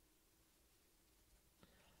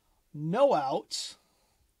 No outs.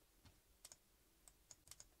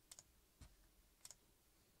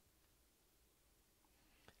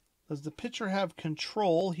 Does the pitcher have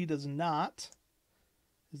control? He does not.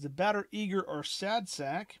 Is the batter eager or sad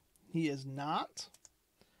sack? He is not.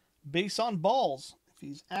 Base on balls. If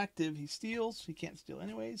he's active, he steals. He can't steal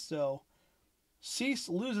anyways, so Cease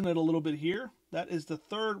losing it a little bit here. That is the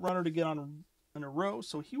 3rd runner to get on in a row,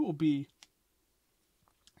 so he will be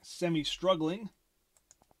semi-struggling.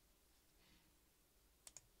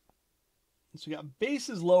 So we got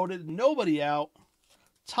bases loaded, nobody out,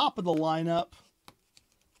 top of the lineup,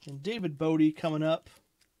 and David Bodie coming up.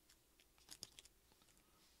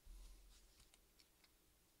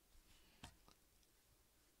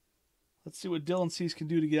 Let's see what Dylan Cease can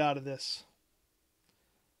do to get out of this.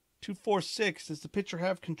 2-4-6. Does the pitcher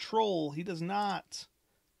have control? He does not.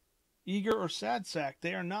 Eager or sad sack?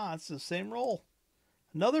 They are not. It's the same roll.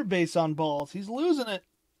 Another base on balls. He's losing it.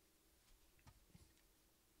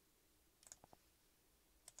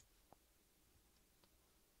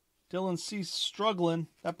 Dylan Cease struggling.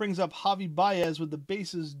 That brings up Javi Baez with the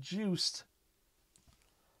bases juiced.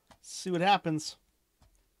 Let's see what happens.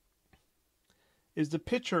 Is the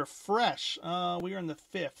pitcher fresh? We are in the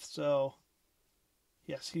 5th, so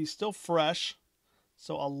yes, he's still fresh.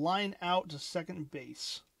 So a line out to second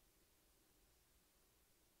base.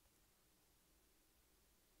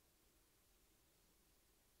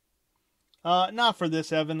 Not for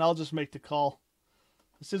this, Evan. I'll just make the call.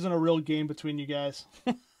 This isn't a real game between you guys.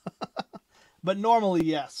 But normally,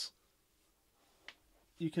 yes.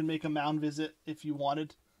 You can make a mound visit if you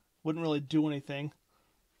wanted. Wouldn't really do anything.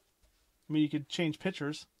 I mean, you could change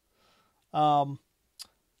pitchers. So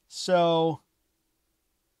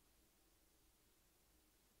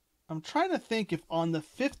I'm trying to think if on the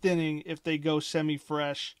 5th inning, if they go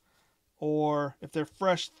semi-fresh, or if they're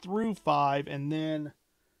fresh through 5 and then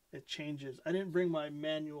it changes. I didn't bring my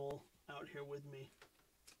manual out here with me.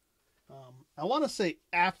 I want to say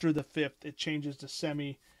after the 5th, it changes to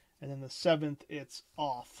semi, and then the 7th, it's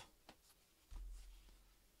off.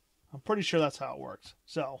 I'm pretty sure that's how it works.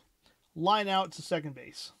 So, line out to second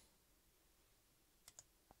base.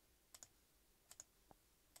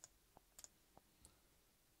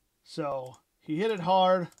 So, he hit it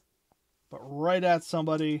hard, but right at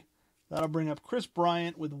somebody. That'll bring up Chris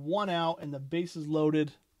Bryant with 1 out and the bases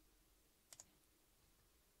loaded.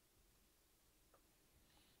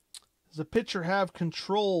 Does the pitcher have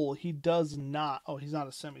control? He does not. Oh, he's not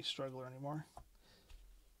a semi-struggler anymore.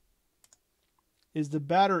 Is the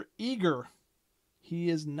batter eager? He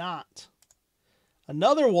is not.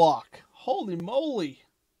 Another walk. Holy moly.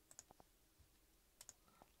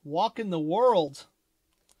 Walk in the world.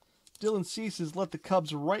 Dylan Cease has let the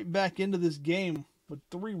Cubs right back into this game with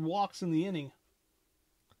 3 walks in the inning.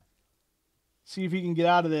 See if he can get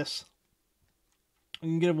out of this. We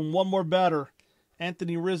can give him one more batter.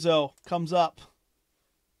 Anthony Rizzo comes up.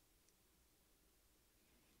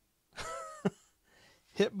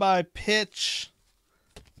 Hit by pitch.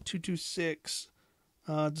 2-2-6.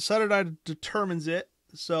 Decided I determines it.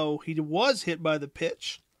 So he was hit by the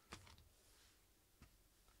pitch.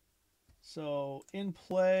 So in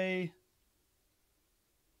play.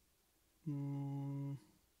 I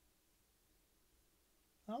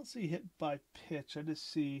don't see hit by pitch. I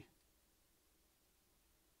just see.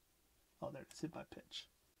 Oh, there it is. Hit by pitch.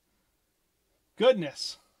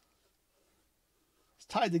 Goodness. It's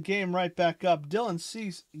tied the game right back up. Dylan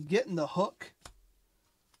Cease getting the hook.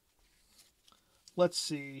 Let's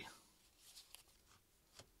see.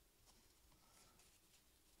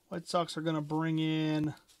 White Sox are going to bring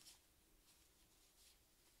in.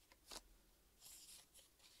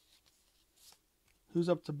 Who's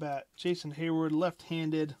up to bat? Jason Hayward,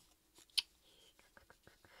 left-handed.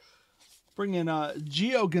 Bring in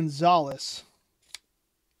Gio Gonzalez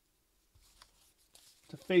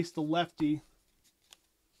to face the lefty.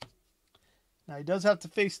 Now he does have to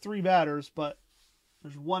face 3 batters, but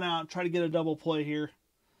there's 1 out. Try to get a double play here.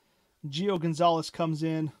 Gio Gonzalez comes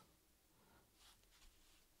in.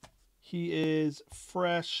 He is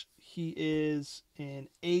fresh. He is an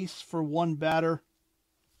ace for 1 batter.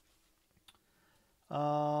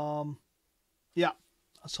 Yeah.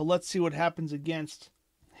 So let's see what happens against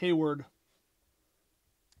Heyward.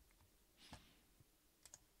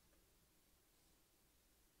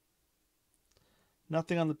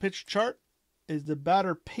 Nothing on the pitch chart. Is the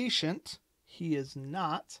batter patient? He is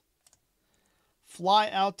not. Fly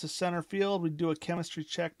out to center field. We do a chemistry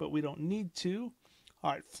check, but we don't need to.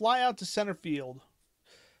 All right, fly out to center field.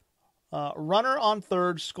 Runner on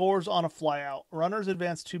third scores on a fly out. Runners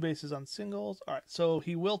advance 2 bases on singles. All right, so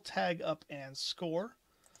he will tag up and score.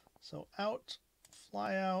 So out,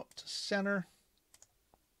 fly out to center.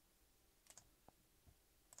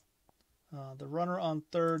 The runner on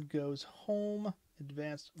third goes home,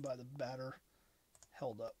 advanced by the batter.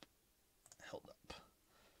 Held up.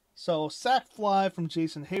 So sac fly from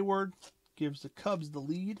Jason Heyward gives the Cubs the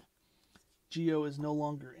lead. Gio is no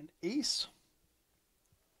longer an ace.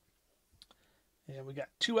 And we got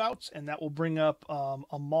 2 outs, and that will bring up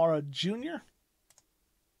Amara Jr.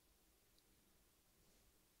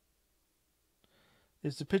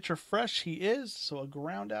 Is the pitcher fresh? He is. So a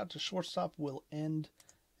ground out to shortstop will end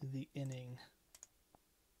the inning.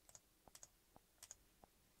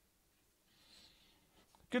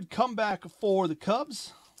 Good comeback for the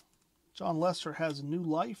Cubs. John Lester has a new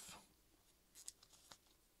life.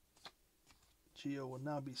 Gio will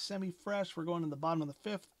now be semi-fresh. We're going in the bottom of the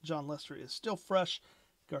 5th. John Lester is still fresh.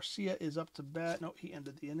 Garcia is up to bat. No, he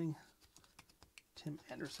ended the inning. Tim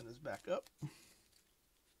Anderson is back up.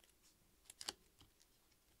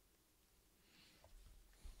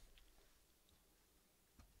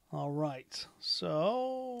 All right.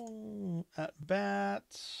 So, at bat.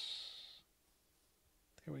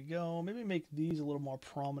 There we go. Maybe make these a little more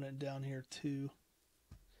prominent down here too.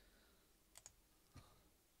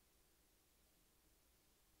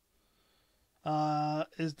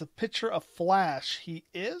 Is the pitcher a flash? He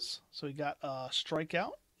is. So he got a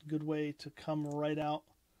strikeout. Good way to come right out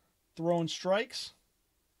throwing strikes.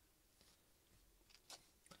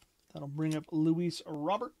 That'll bring up Luis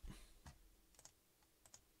Robert.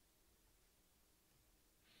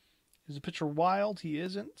 Is the pitcher wild? He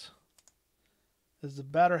isn't. Does the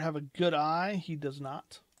batter have a good eye? He does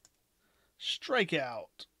not.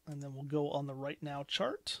 Strikeout. And then we'll go on the right now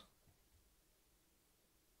chart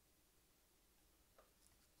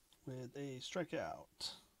with a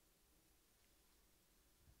strikeout.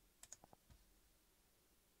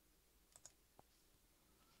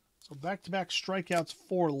 So back-to-back strikeouts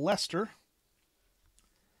for Lester.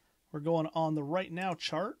 We're going on the right now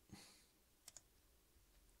chart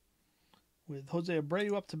with Jose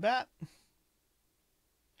Abreu up to bat.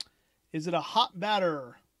 Is it a hot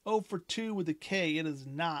batter? 0 for 2 with a K. It is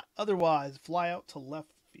not. Otherwise, fly out to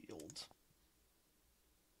left field.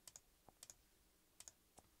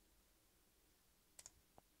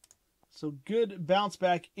 So good bounce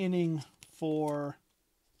back inning for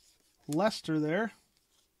Lester there.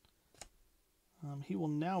 He will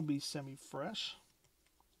now be semi-fresh.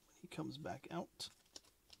 He comes back out.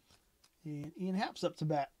 And Ian Happ's up to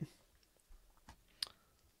bat.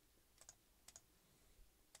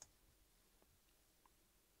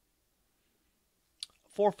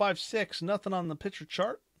 Four, 5, 6. Nothing on the pitcher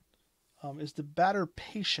chart. Is the batter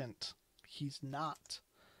patient? He's not.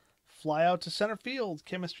 Fly out to center field.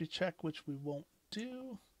 Chemistry check, which we won't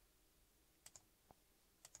do.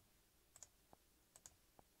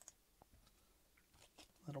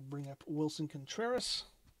 That'll bring up Wilson Contreras.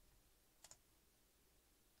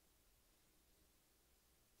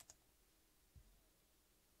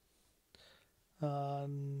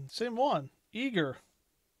 Same one. Eager.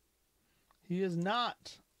 He is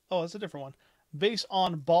not. Oh, that's a different one. Base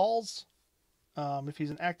on balls. If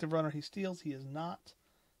he's an active runner, he steals. He is not.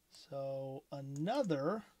 So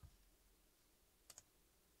another.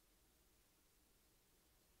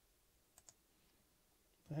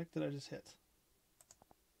 The heck did I just hit?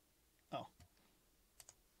 Oh.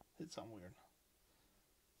 Hit something weird.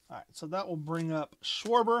 All right, so that will bring up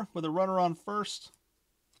Schwarber with a runner on first.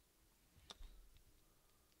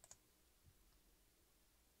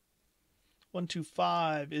 One, 2,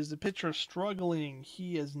 5. Is the pitcher struggling?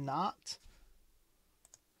 He is not.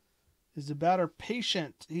 Is the batter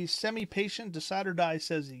patient? He's semi-patient. Decide or Die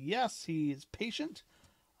says yes, he is patient.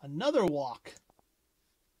 Another walk.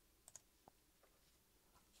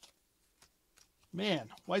 Man,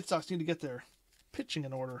 White Sox need to get their pitching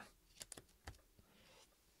in order.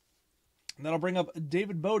 And that'll bring up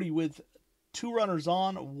David Bodie with 2 runners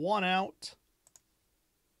on, 1 out.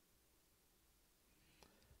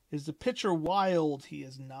 Is the pitcher wild? He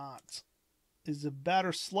is not. Is the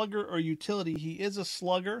batter slugger or utility? He is a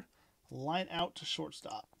slugger. Line out to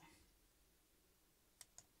shortstop.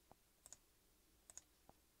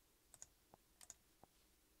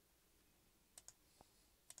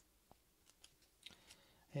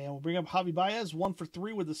 And we'll bring up Javi Baez, 1 for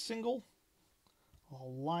 3 with a single. A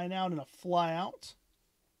line out and a fly out.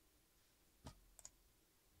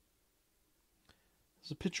 Does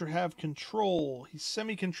the pitcher have control? He's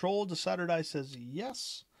semi-controlled. Decider die says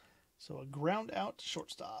yes. So a ground out to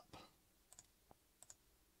shortstop.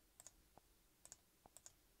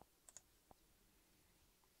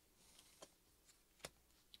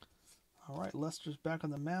 All right, Lester's back on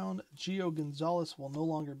the mound. Gio Gonzalez will no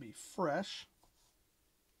longer be fresh.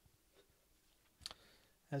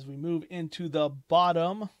 As we move into the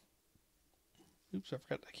bottom. Oops, I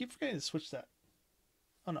forgot. I keep forgetting to switch that.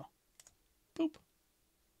 Oh, no. Boop.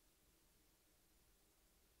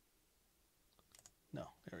 No,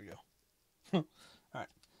 there we go. All right.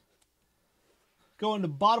 Going to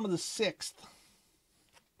bottom of the 6th.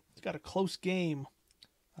 It's got a close game.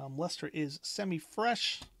 Lester is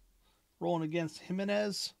semi-fresh. Rolling against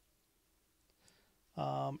Jimenez.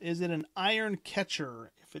 Is it an iron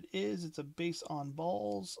catcher? If it is, it's a base on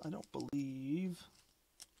balls. I don't believe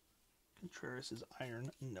Contreras is iron.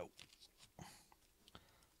 Nope.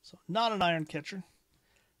 So not an iron catcher.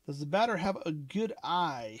 Does the batter have a good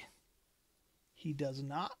eye? He does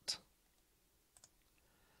not.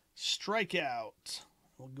 Strikeout.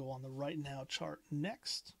 We'll go on the right now chart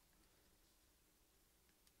next.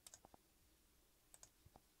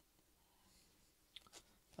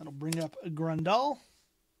 That'll bring up Grandal.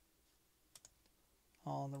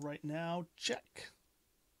 On the right now, check.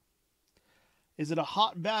 Is it a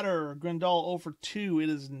hot batter? Grandal 0 for 2. It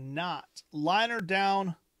is not. Liner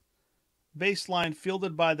down, baseline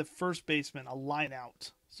fielded by the first baseman, a line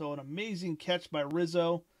out. So an amazing catch by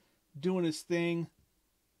Rizzo, doing his thing,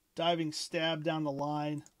 diving stab down the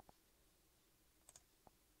line,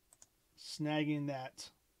 snagging that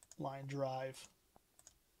line drive.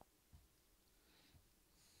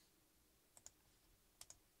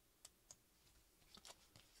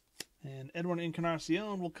 And Edwin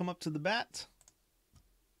Encarnacion will come up to the bat.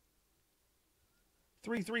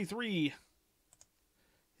 3-3-3.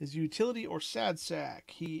 Is utility or sad sack?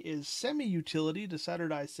 He is semi-utility. Decider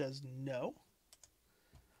die says no.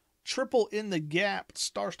 Triple in the gap.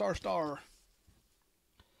 Star, star, star.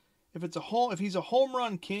 If he's a home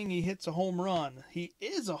run king, he hits a home run. He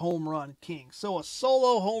is a home run king. So a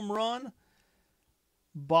solo home run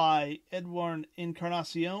by Edwin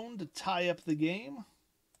Encarnacion to tie up the game.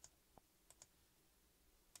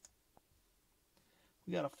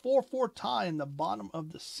 We got a 4-4 tie in the bottom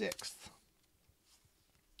of the 6th.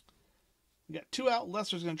 We got 2 out.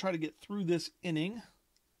 Lester's going to try to get through this inning.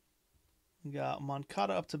 We got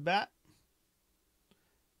Moncada up to bat.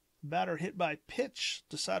 Batter hit by pitch.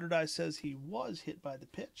 Decider die says he was hit by the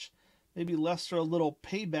pitch. Maybe Lester a little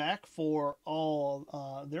payback for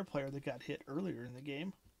all their player that got hit earlier in the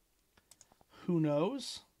game. Who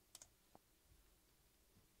knows?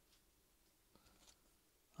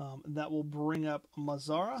 That will bring up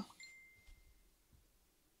Mazara.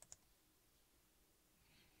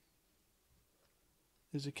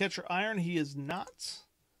 Is a catcher iron? He is not.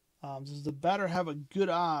 Does the batter have a good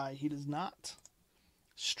eye? He does not.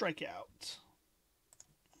 Strikeout.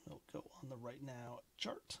 We'll go on the right now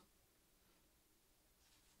chart.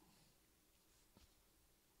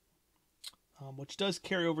 Which does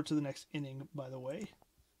carry over to the next inning, by the way.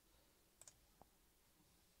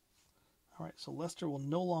 All right, so Lester will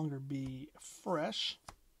no longer be fresh.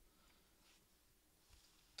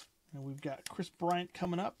 And we've got Chris Bryant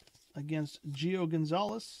coming up against Gio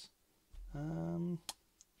Gonzalez.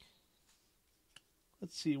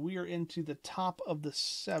 Let's see, we are into the top of the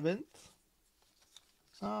 7th.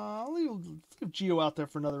 I'll leave Gio out there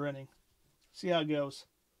for another inning. See how it goes.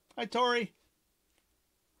 Hi, Tori.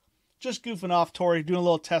 Just goofing off, Tori, doing a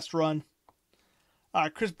little test run. All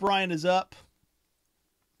right, Chris Bryant is up.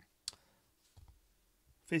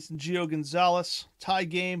 Facing Gio Gonzalez. Tie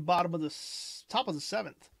game, top of the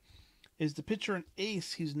 7th. Is the pitcher an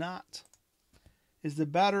ace? He's not. Is the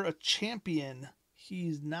batter a champion?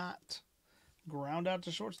 He's not. Ground out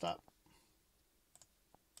to shortstop.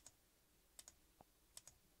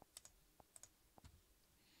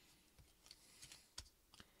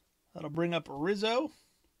 That'll bring up Rizzo.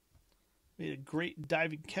 Made a great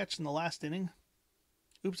diving catch in the last inning.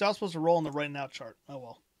 Oops, I was supposed to roll on the right now chart. Oh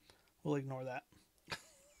well. We'll ignore that.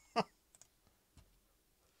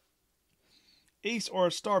 Ace or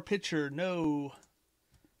a star pitcher? No.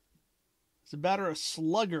 Is the batter a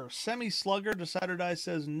slugger? Semi-slugger. Decider die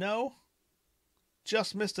says no.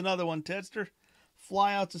 Just missed another one, Tedster.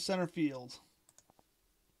 Fly out to center field.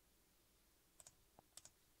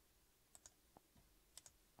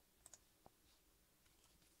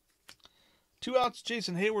 Two outs.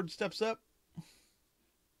 Jason Hayward steps up.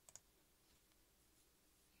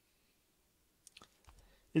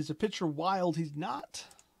 Is the pitcher wild? He's not.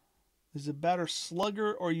 Is the batter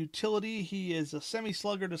slugger or utility? He is a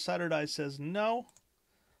semi-slugger. Decider die says no.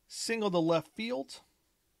 Single to left field.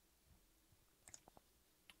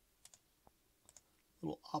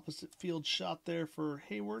 Little opposite field shot there for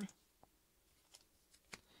Hayward.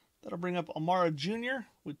 That'll bring up Amara Jr.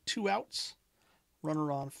 with 2 outs.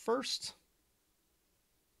 Runner on first.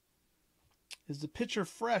 Is the pitcher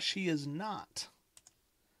fresh? He is not.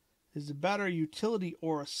 Is the batter a utility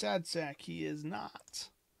or a sad sack? He is not.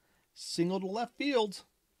 Single to left field.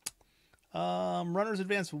 Runners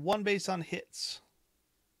advance 1 base on hits.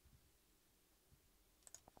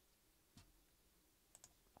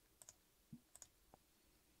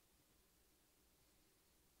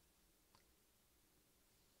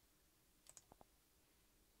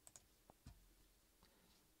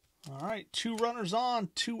 All right, 2 runners on,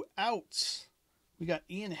 2 outs. We got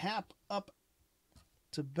Ian Happ up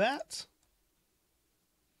to bat.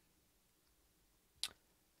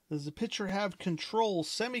 Does the pitcher have control?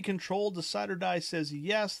 Semi-control. Decider die says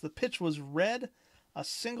yes. The pitch was red. A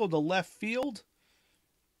single to left field.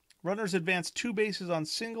 Runners advance 2 bases on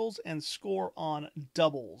singles and score on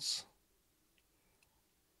doubles.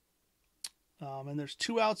 And there's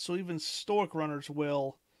 2 outs, so even stoic runners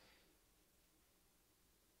will.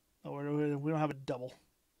 Oh, we don't have a double.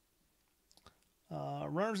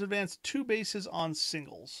 Runners advance 2 bases on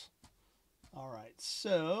singles. All right,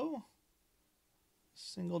 so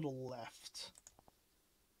single to left.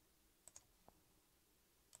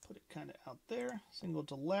 Put it kind of out there. Single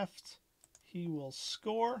to left. He will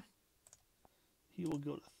score. He will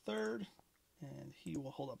go to third, and he will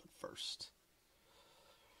hold up at first.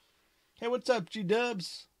 Hey, what's up,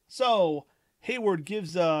 G-Dubs? So Hayward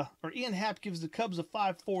gives Ian Happ gives the Cubs a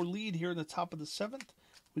 5-4 lead here in the top of the 7th.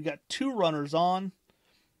 We got 2 runners on.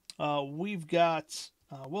 We've got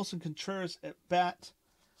Wilson Contreras at bat.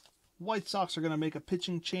 White Sox are going to make a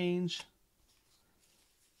pitching change.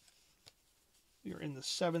 We are in the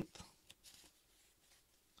 7th.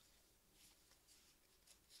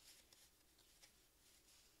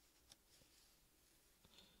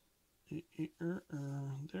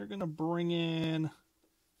 They're going to bring in...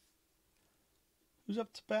 Who's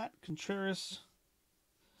up to bat? Contreras.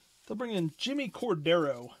 They'll bring in Jimmy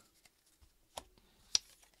Cordero.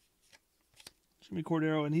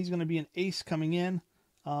 And he's going to be an ace coming in.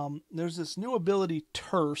 There's this new ability,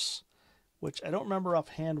 Terse, which I don't remember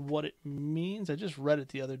offhand what it means. I just read it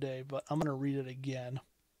the other day, but I'm going to read it again.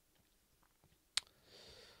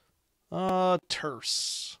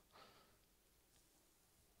 Terse.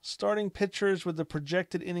 Starting pitchers with the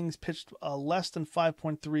projected innings pitched less than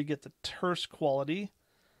 5.3 get the Terse quality.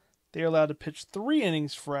 They are allowed to pitch 3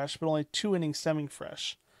 innings fresh, but only 2 innings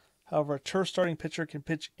semi-fresh. However, a Terse starting pitcher can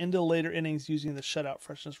pitch into later innings using the shutout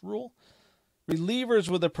freshness rule. Relievers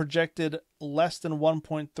with a projected less than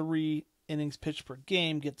 1.3 innings pitched per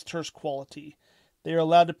game get the Terse quality. They are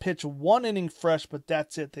allowed to pitch 1 inning fresh, but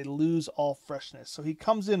that's it. They lose all freshness. So he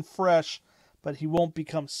comes in fresh, but he won't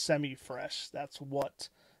become semi-fresh. That's what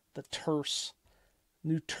the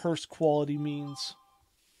new Terse quality means.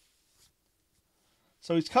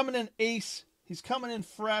 So he's coming in ace. He's coming in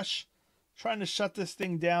fresh. Trying to shut this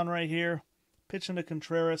thing down right here. Pitching to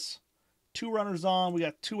Contreras. 2 runners on. We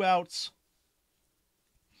got 2 outs.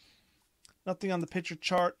 Nothing on the pitcher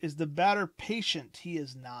chart. Is the batter patient? He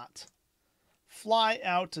is not. Fly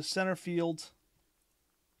out to center field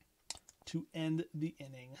to end the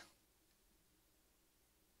inning.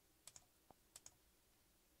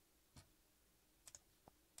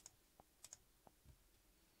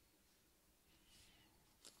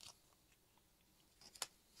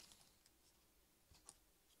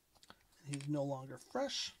 He's no longer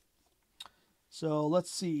fresh. So let's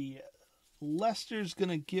see. Lester's going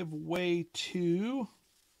to give way to...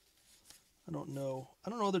 I don't know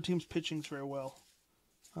other teams' pitchings very well.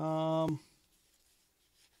 How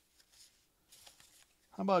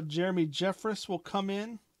about Jeremy Jeffress will come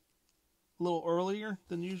in a little earlier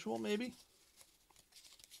than usual, maybe.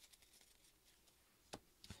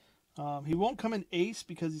 He won't come in ace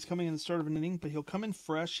because he's coming in the start of an inning, but he'll come in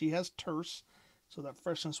fresh. He has Terse, so that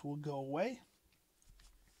freshness will go away.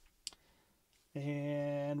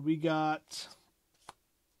 And we got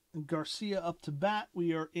Garcia up to bat.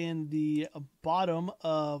 We are in the bottom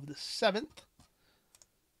of the 7th.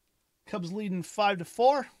 Cubs leading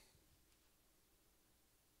 5-4.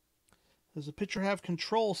 Does the pitcher have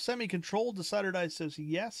control? Semi-control. Decider die says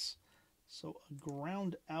yes. So a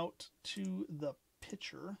ground out to the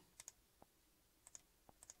pitcher.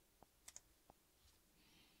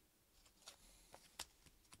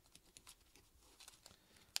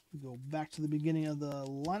 We go back to the beginning of the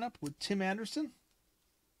lineup with Tim Anderson.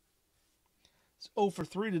 It's 0 for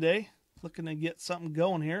 3 today. Looking to get something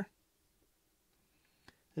going here.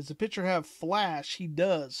 Does the pitcher have flash? He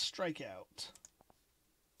does. Strikeout.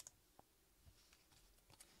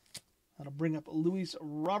 That'll bring up Luis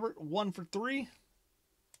Robert, 1 for 3.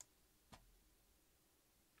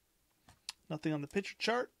 Nothing on the pitcher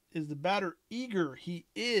chart. Is the batter eager? He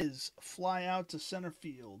is. Fly out to center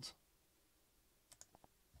field.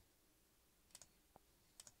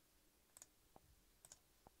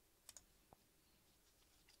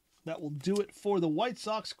 That will do it for the White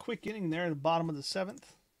Sox. Quick inning there at the bottom of the 7th.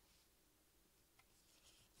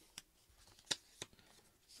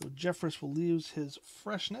 So Jeffress will lose his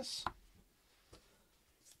freshness.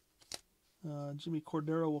 Jimmy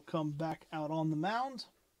Cordero will come back out on the mound.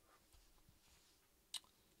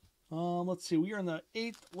 Let's see. We are in the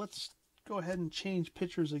 8th. Let's go ahead and change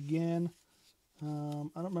pitchers again. I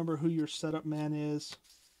don't remember who your setup man is.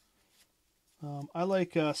 I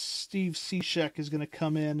like Steve Cishek is going to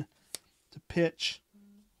come in to pitch.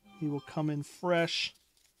 He will come in fresh.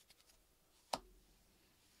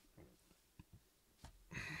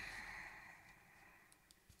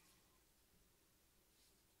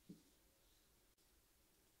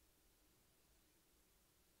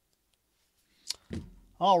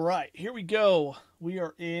 All right, here we go. We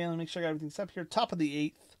are in, let me make sure I got everything set up here. Top of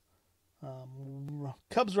the 8th.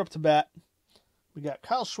 Cubs are up to bat. We got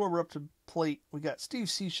Kyle Schwarber up to plate. We got Steve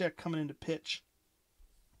Cishek coming in to pitch.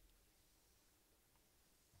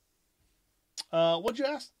 What'd you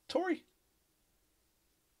ask, Tori?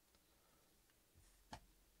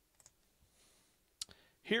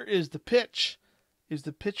 Here is the pitch. Is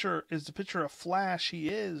the pitcher a flash? He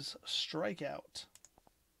is. Strikeout.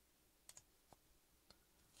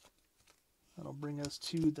 That'll bring us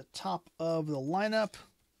to the top of the lineup.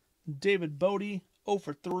 David Bodie, 0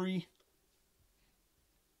 for 3.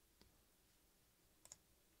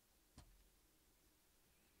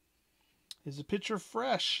 Is the pitcher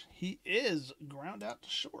fresh? He is. Ground out to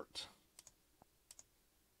short.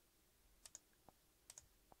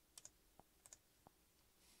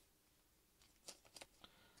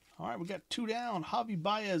 All right, we got 2 down. Javi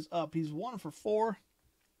Baez up. He's 1 for 4.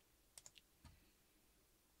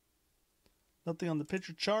 Nothing on the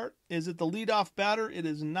pitcher chart. Is it the leadoff batter? It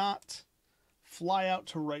is not. Fly out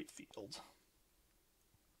to right field.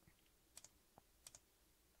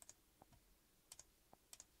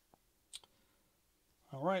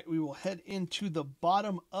 All right, we will head into the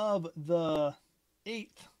bottom of the 8th.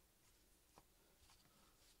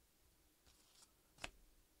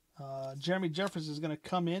 Jeremy Jeffress is going to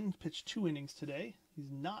come in, pitch 2 innings today.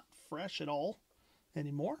 He's not fresh at all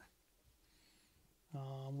anymore.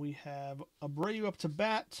 We have Abreu up to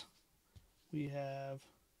bat. We have,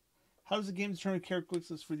 how does the game determine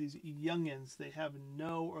characteristics for these youngins? They have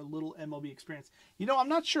no or little MLB experience. You know, I'm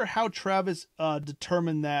not sure how Travis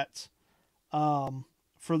determined that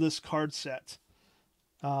for this card set.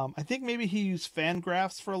 I think maybe he used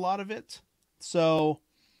Fangraphs for a lot of it. So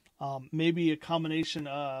maybe a combination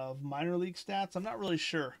of minor league stats. I'm not really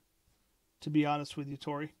sure, to be honest with you,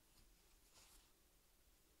 Tori.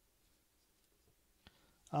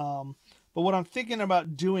 But what I'm thinking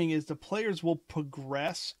about doing is the players will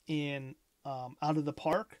progress in out of the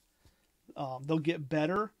park. They'll get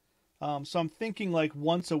better. So I'm thinking like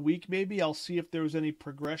once a week maybe I'll see if there's any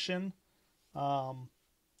progression on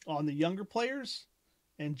the younger players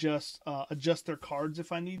and just adjust their cards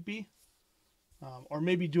if I need be. Or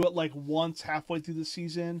maybe do it like once halfway through the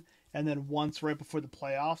season and then once right before the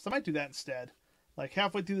playoffs. I might do that instead. Like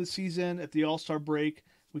halfway through the season at the All-Star break,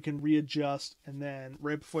 we can readjust, and then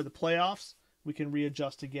right before the playoffs, we can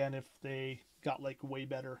readjust again if they got like way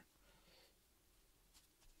better.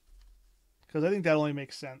 Because I think that only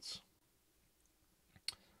makes sense.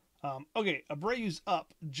 Okay, Abreu's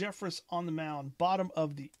up. Jeffress on the mound. Bottom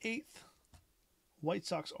of the 8th. White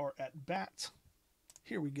Sox are at bat.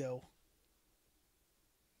 Here we go.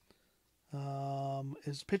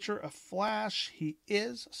 Is pitcher a flash? He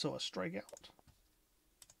is, so a strikeout.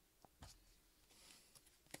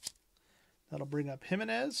 That'll bring up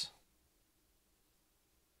Jimenez.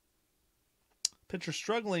 Pitcher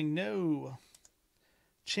struggling, no.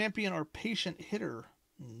 Champion or patient hitter,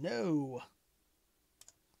 no.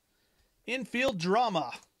 Infield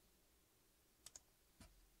drama.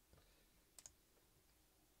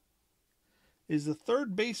 Is the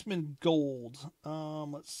third baseman gold?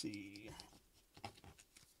 Let's see.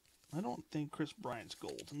 I don't think Chris Bryant's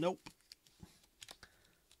gold. Nope.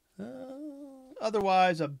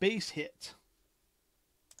 Otherwise, a base hit.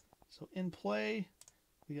 So in play,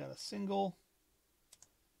 we got a single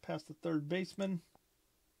past the third baseman.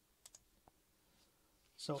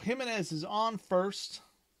 So Jimenez is on first.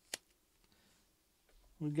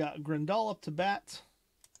 We've got Grandal up to bat.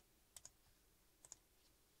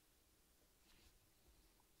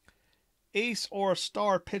 Ace or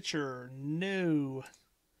star pitcher? No.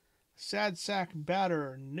 Sad sack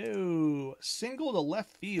batter? No. Single to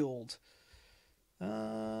left field.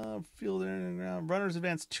 Fielder in the ground. Runners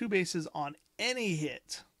advance 2 bases on any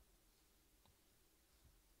hit.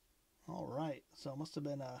 All right. So it must have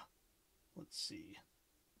been a, let's see.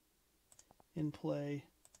 In play.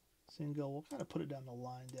 Single. We'll kind of put it down the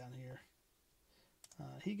line down here.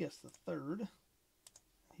 He gets the third.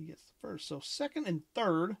 He gets the first. So second and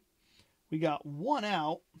third. We got 1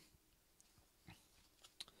 out.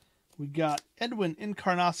 We got Edwin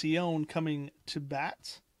Encarnacion coming to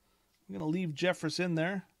bat. I'm going to leave Jeffress in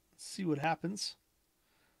there. Let's see what happens.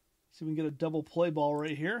 See if we can get a double play ball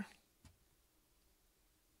right here.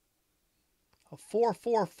 A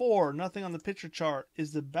 4-4-4. Nothing on the pitcher chart.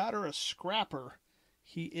 Is the batter a scrapper?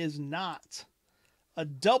 He is not. A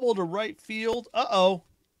double to right field. Uh-oh.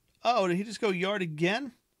 Uh-oh, did he just go yard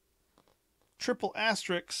again? Triple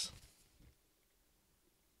asterisk.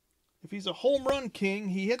 If he's a home run king,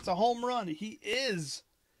 he hits a home run. He is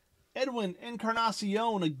Edwin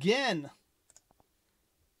Encarnacion again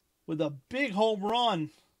with a big home run.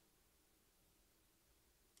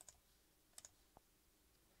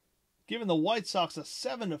 Giving the White Sox a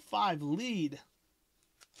 7-5 lead.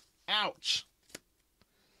 Ouch.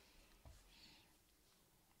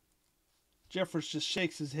 Jeffress just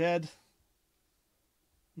shakes his head.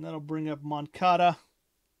 And that'll bring up Moncada.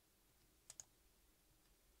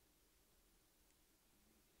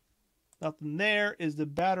 Nothing there. Is the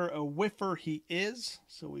batter a whiffer? He is.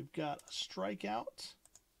 So we've got a strikeout.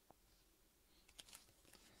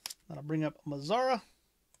 That'll bring up Mazara.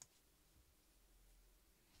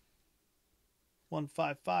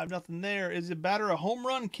 1-5-5. Nothing there. Is the batter a home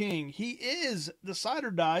run king? He is. The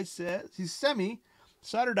Cider Die says he's semi.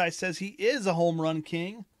 Cider Die says he is a home run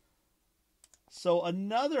king. So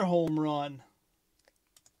another home run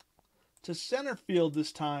to center field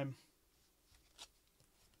this time.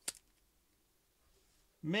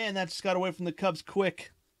 Man, that just got away from the Cubs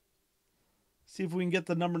quick. See if we can get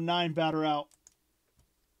the number 9 batter out.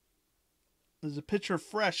 Is the pitcher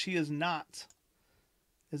fresh? He is not.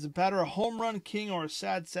 Is the batter a home run king or a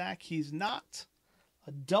sad sack? He's not.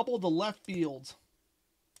 A double to left field.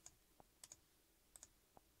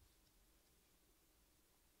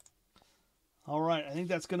 All right, I think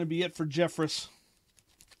that's going to be it for Jeffress.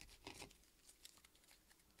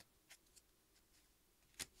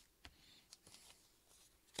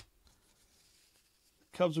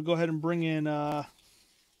 Cubs will go ahead and bring in. Going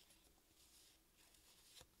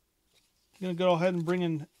to go ahead and bring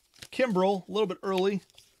in Kimbrel a little bit early.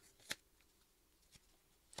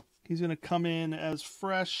 He's going to come in as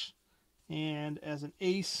fresh and as an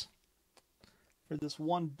ace for this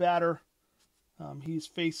one batter. He's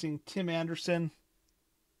facing Tim Anderson.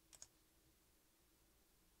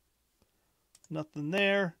 Nothing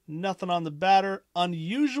there. Nothing on the batter.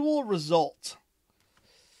 Unusual result.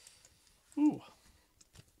 Ooh.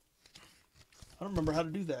 I don't remember how to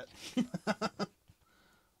do that.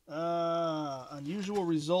 Unusual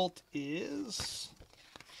result is...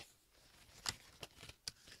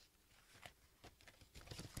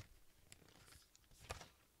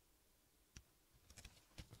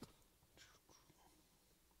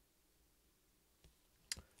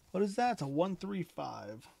 What is that? It's a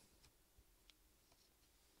 135.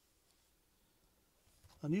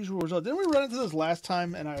 Unusual result. Didn't we run into this last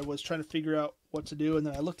time and I was trying to figure out what to do, and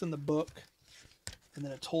then I looked in the book and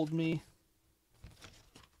then it told me.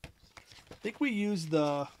 I think we used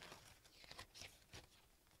the...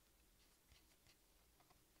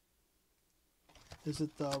 Is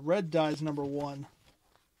it the red die's number 1?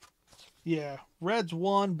 Yeah. Red's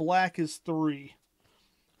 1, black is 3.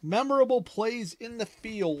 Memorable plays in the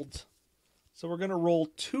field. So we're going to roll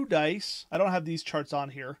 2 dice. I don't have these charts on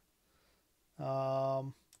here.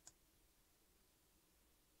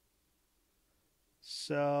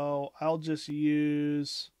 So I'll just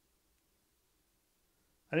use...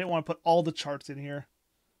 I didn't want to put all the charts in here.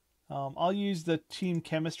 I'll use the team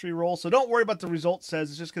chemistry roll. So don't worry about the result says.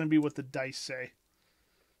 It's just going to be what the dice say.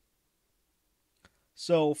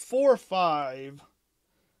 So 4-5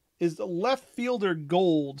 is the left fielder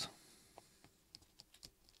gold.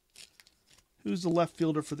 Who's the left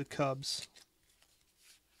fielder for the Cubs?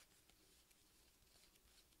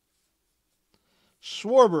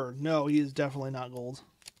 Schwarber. No, he is definitely not gold.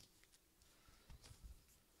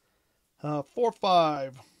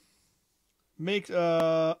 4-5. Make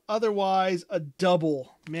otherwise a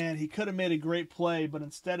double. Man, he could have made a great play, but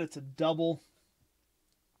instead it's a double.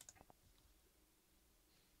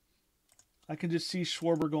 I can just see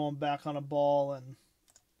Schwarber going back on a ball and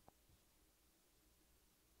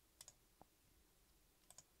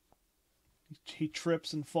he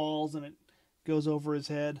trips and falls and it goes over his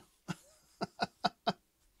head.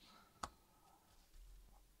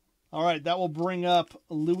 All right, that will bring up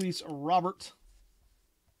Luis Robert.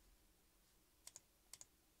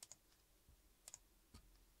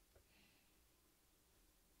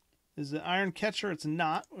 Is it iron catcher? It's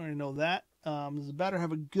not. We already know that. Does the batter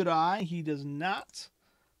have a good eye? He does not.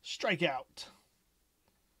 Strike out.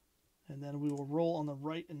 And then we will roll on the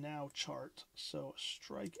right and now chart. So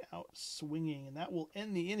strike out swinging. And that will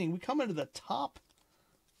end the inning. We come into the top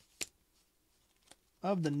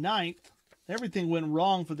of the ninth. Everything went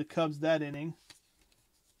wrong for the Cubs that inning.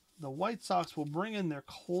 The White Sox will bring in their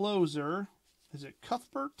closer. Is it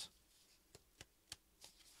Cuthbert?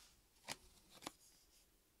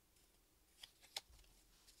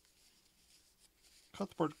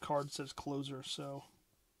 Cuthbert card says closer, so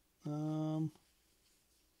I'll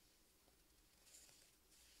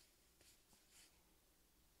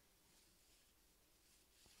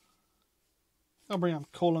bring on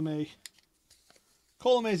Colome.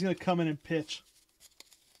 Colome is going to come in and pitch.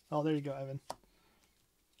 Oh, there you go, Evan.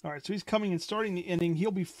 All right, so he's coming and starting the inning. He'll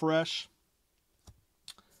be fresh.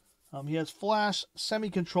 He has flash,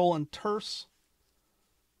 semi-control, and terse.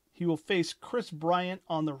 He will face Chris Bryant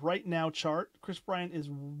on the right now chart. Chris Bryant is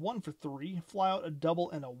 1 for 3. Fly out, a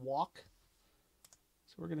double, and a walk.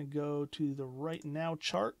 So we're going to go to the right now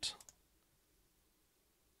chart.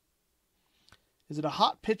 Is it a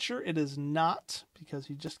hot pitcher? It is not, because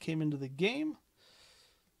he just came into the game.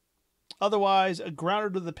 Otherwise, a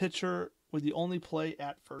grounder to the pitcher with the only play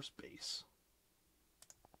at first base.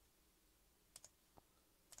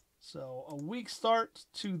 So a weak start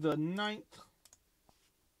to the ninth.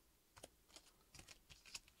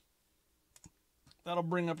 That'll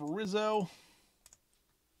bring up Rizzo.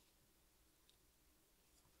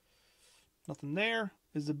 Nothing there.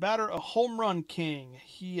 Is the batter a home run king?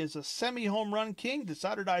 He is a semi-home run king.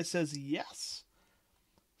 Decider Die says yes.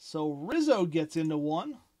 So Rizzo gets into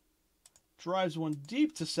one. Drives one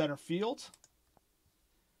deep to center field.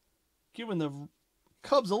 Giving the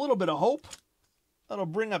Cubs a little bit of hope. That'll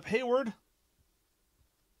bring up Hayward.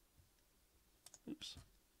 Oops.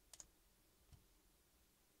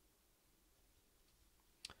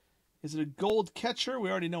 Is it a gold catcher? We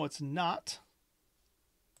already know it's not.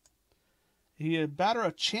 He a batter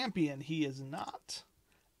a champion. He is not.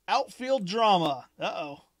 Outfield drama.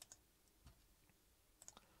 Uh-oh.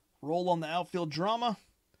 Roll on the outfield drama.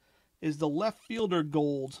 Is the left fielder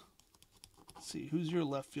gold? Let's see. Who's your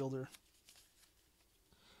left fielder?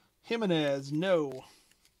 Jimenez. No.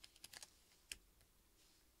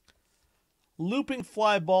 Looping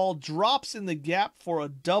fly ball drops in the gap for a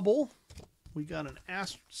double. We got an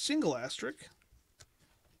single asterisk.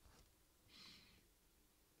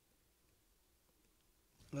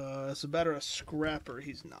 It's a batter a scrapper.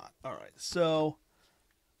 He's not. All right. So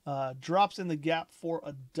drops in the gap for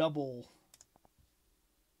a double.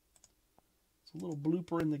 It's a little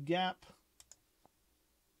blooper in the gap.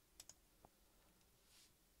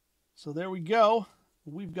 So there we go.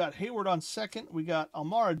 We've got Hayward on second. We got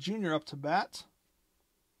Almara Jr. up to bat.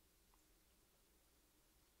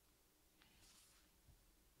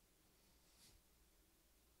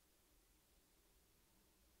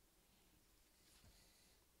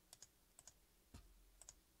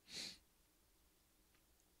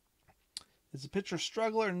 Is the pitcher a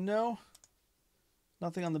struggler? No.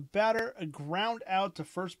 Nothing on the batter. A ground out to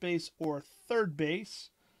first base or third base.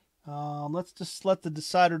 Let's just let the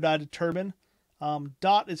decider die determine.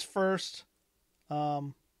 Dot is first.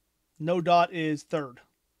 No dot is third.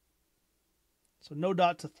 So no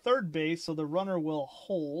dot to third base, so the runner will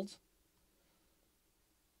hold.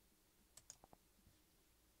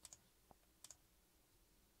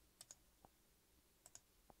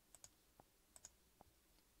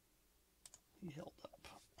 He held up.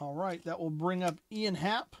 All right, that will bring up Ian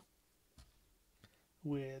Happ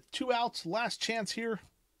with 2 outs. Last chance here.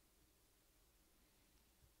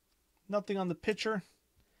 Nothing on the pitcher.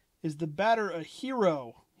 Is the batter a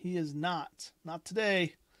hero? He is not. Not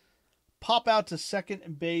today. Pop out to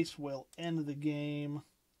second base will end the game.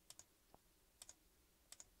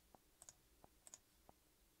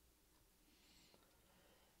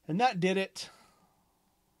 And that did it.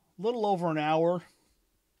 A little over an hour.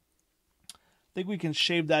 I think we can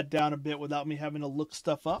shave that down a bit without me having to look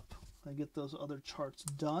stuff up and get those other charts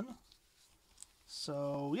done.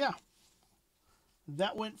 So, yeah.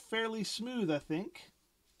 That went fairly smooth, I think.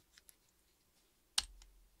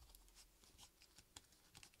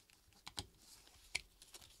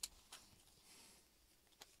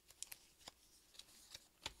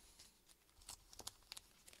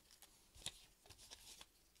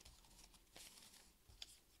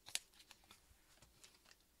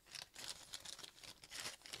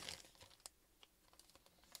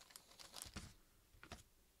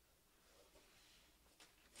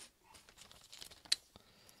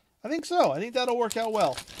 I think so. I think that'll work out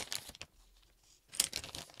well.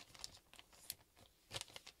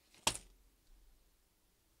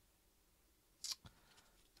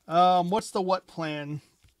 What's the what plan,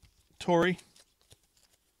 Tori?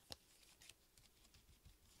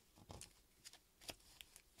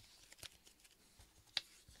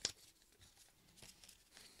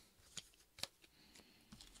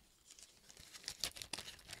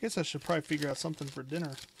 I guess I should probably figure out something for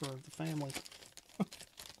dinner for the family.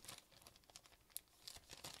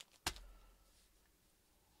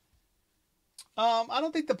 I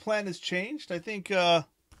don't think the plan has changed. I think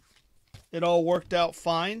it all worked out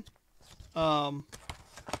fine.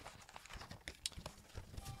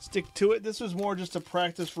 Stick to it. This was more just a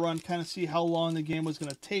practice run, kind of see how long the game was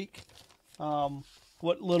going to take.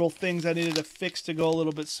 What little things I needed to fix to go a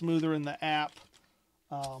little bit smoother in the app,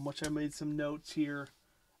 which I made some notes here.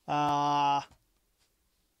 Yeah,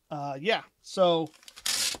 so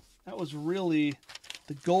that was really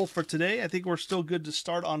the goal for today. I think we're still good to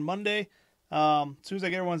start on Monday. As soon as I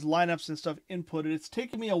get everyone's lineups and stuff inputted, it's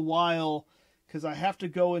taken me a while because I have to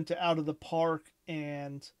go into Out of the Park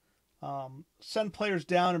and send players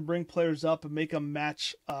down and bring players up and make them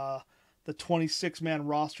match the 26-man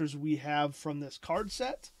rosters we have from this card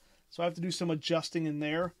set. So I have to do some adjusting in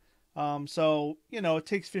there. So, you know, it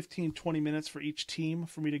takes 15-20 minutes for each team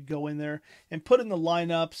for me to go in there and put in the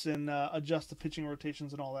lineups and adjust the pitching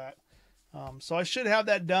rotations and all that. So I should have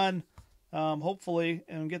that done, hopefully,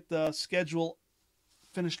 and get the schedule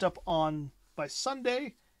finished up by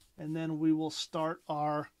Sunday, and then we will start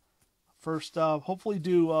our first, hopefully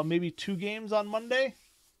do maybe 2 games on Monday.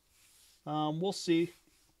 We'll see.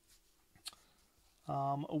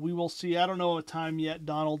 We will see. I don't know what time yet,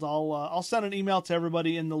 Donald. I'll send an email to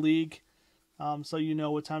everybody in the league, so you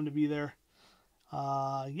know what time to be there.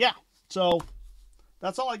 Yeah. So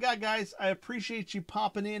that's all I got, guys. I appreciate you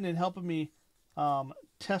popping in and helping me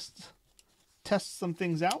test some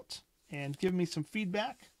things out and give me some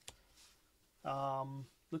feedback.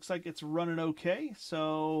 Looks like it's running okay.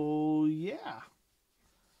 So yeah,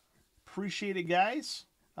 appreciate it, guys.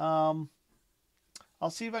 I'll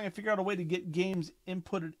see if I can figure out a way to get games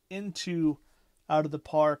inputted into Out of the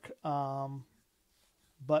Park,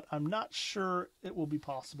 but I'm not sure it will be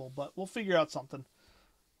possible, but we'll figure out something.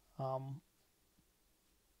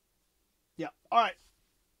 Yeah. All right.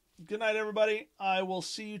 Good night, everybody. I will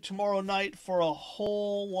see you tomorrow night for a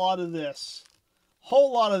whole lot of this.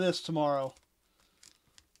 Whole lot of this tomorrow.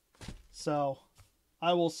 So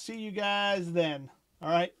I will see you guys then.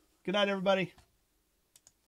 All right. Good night, everybody.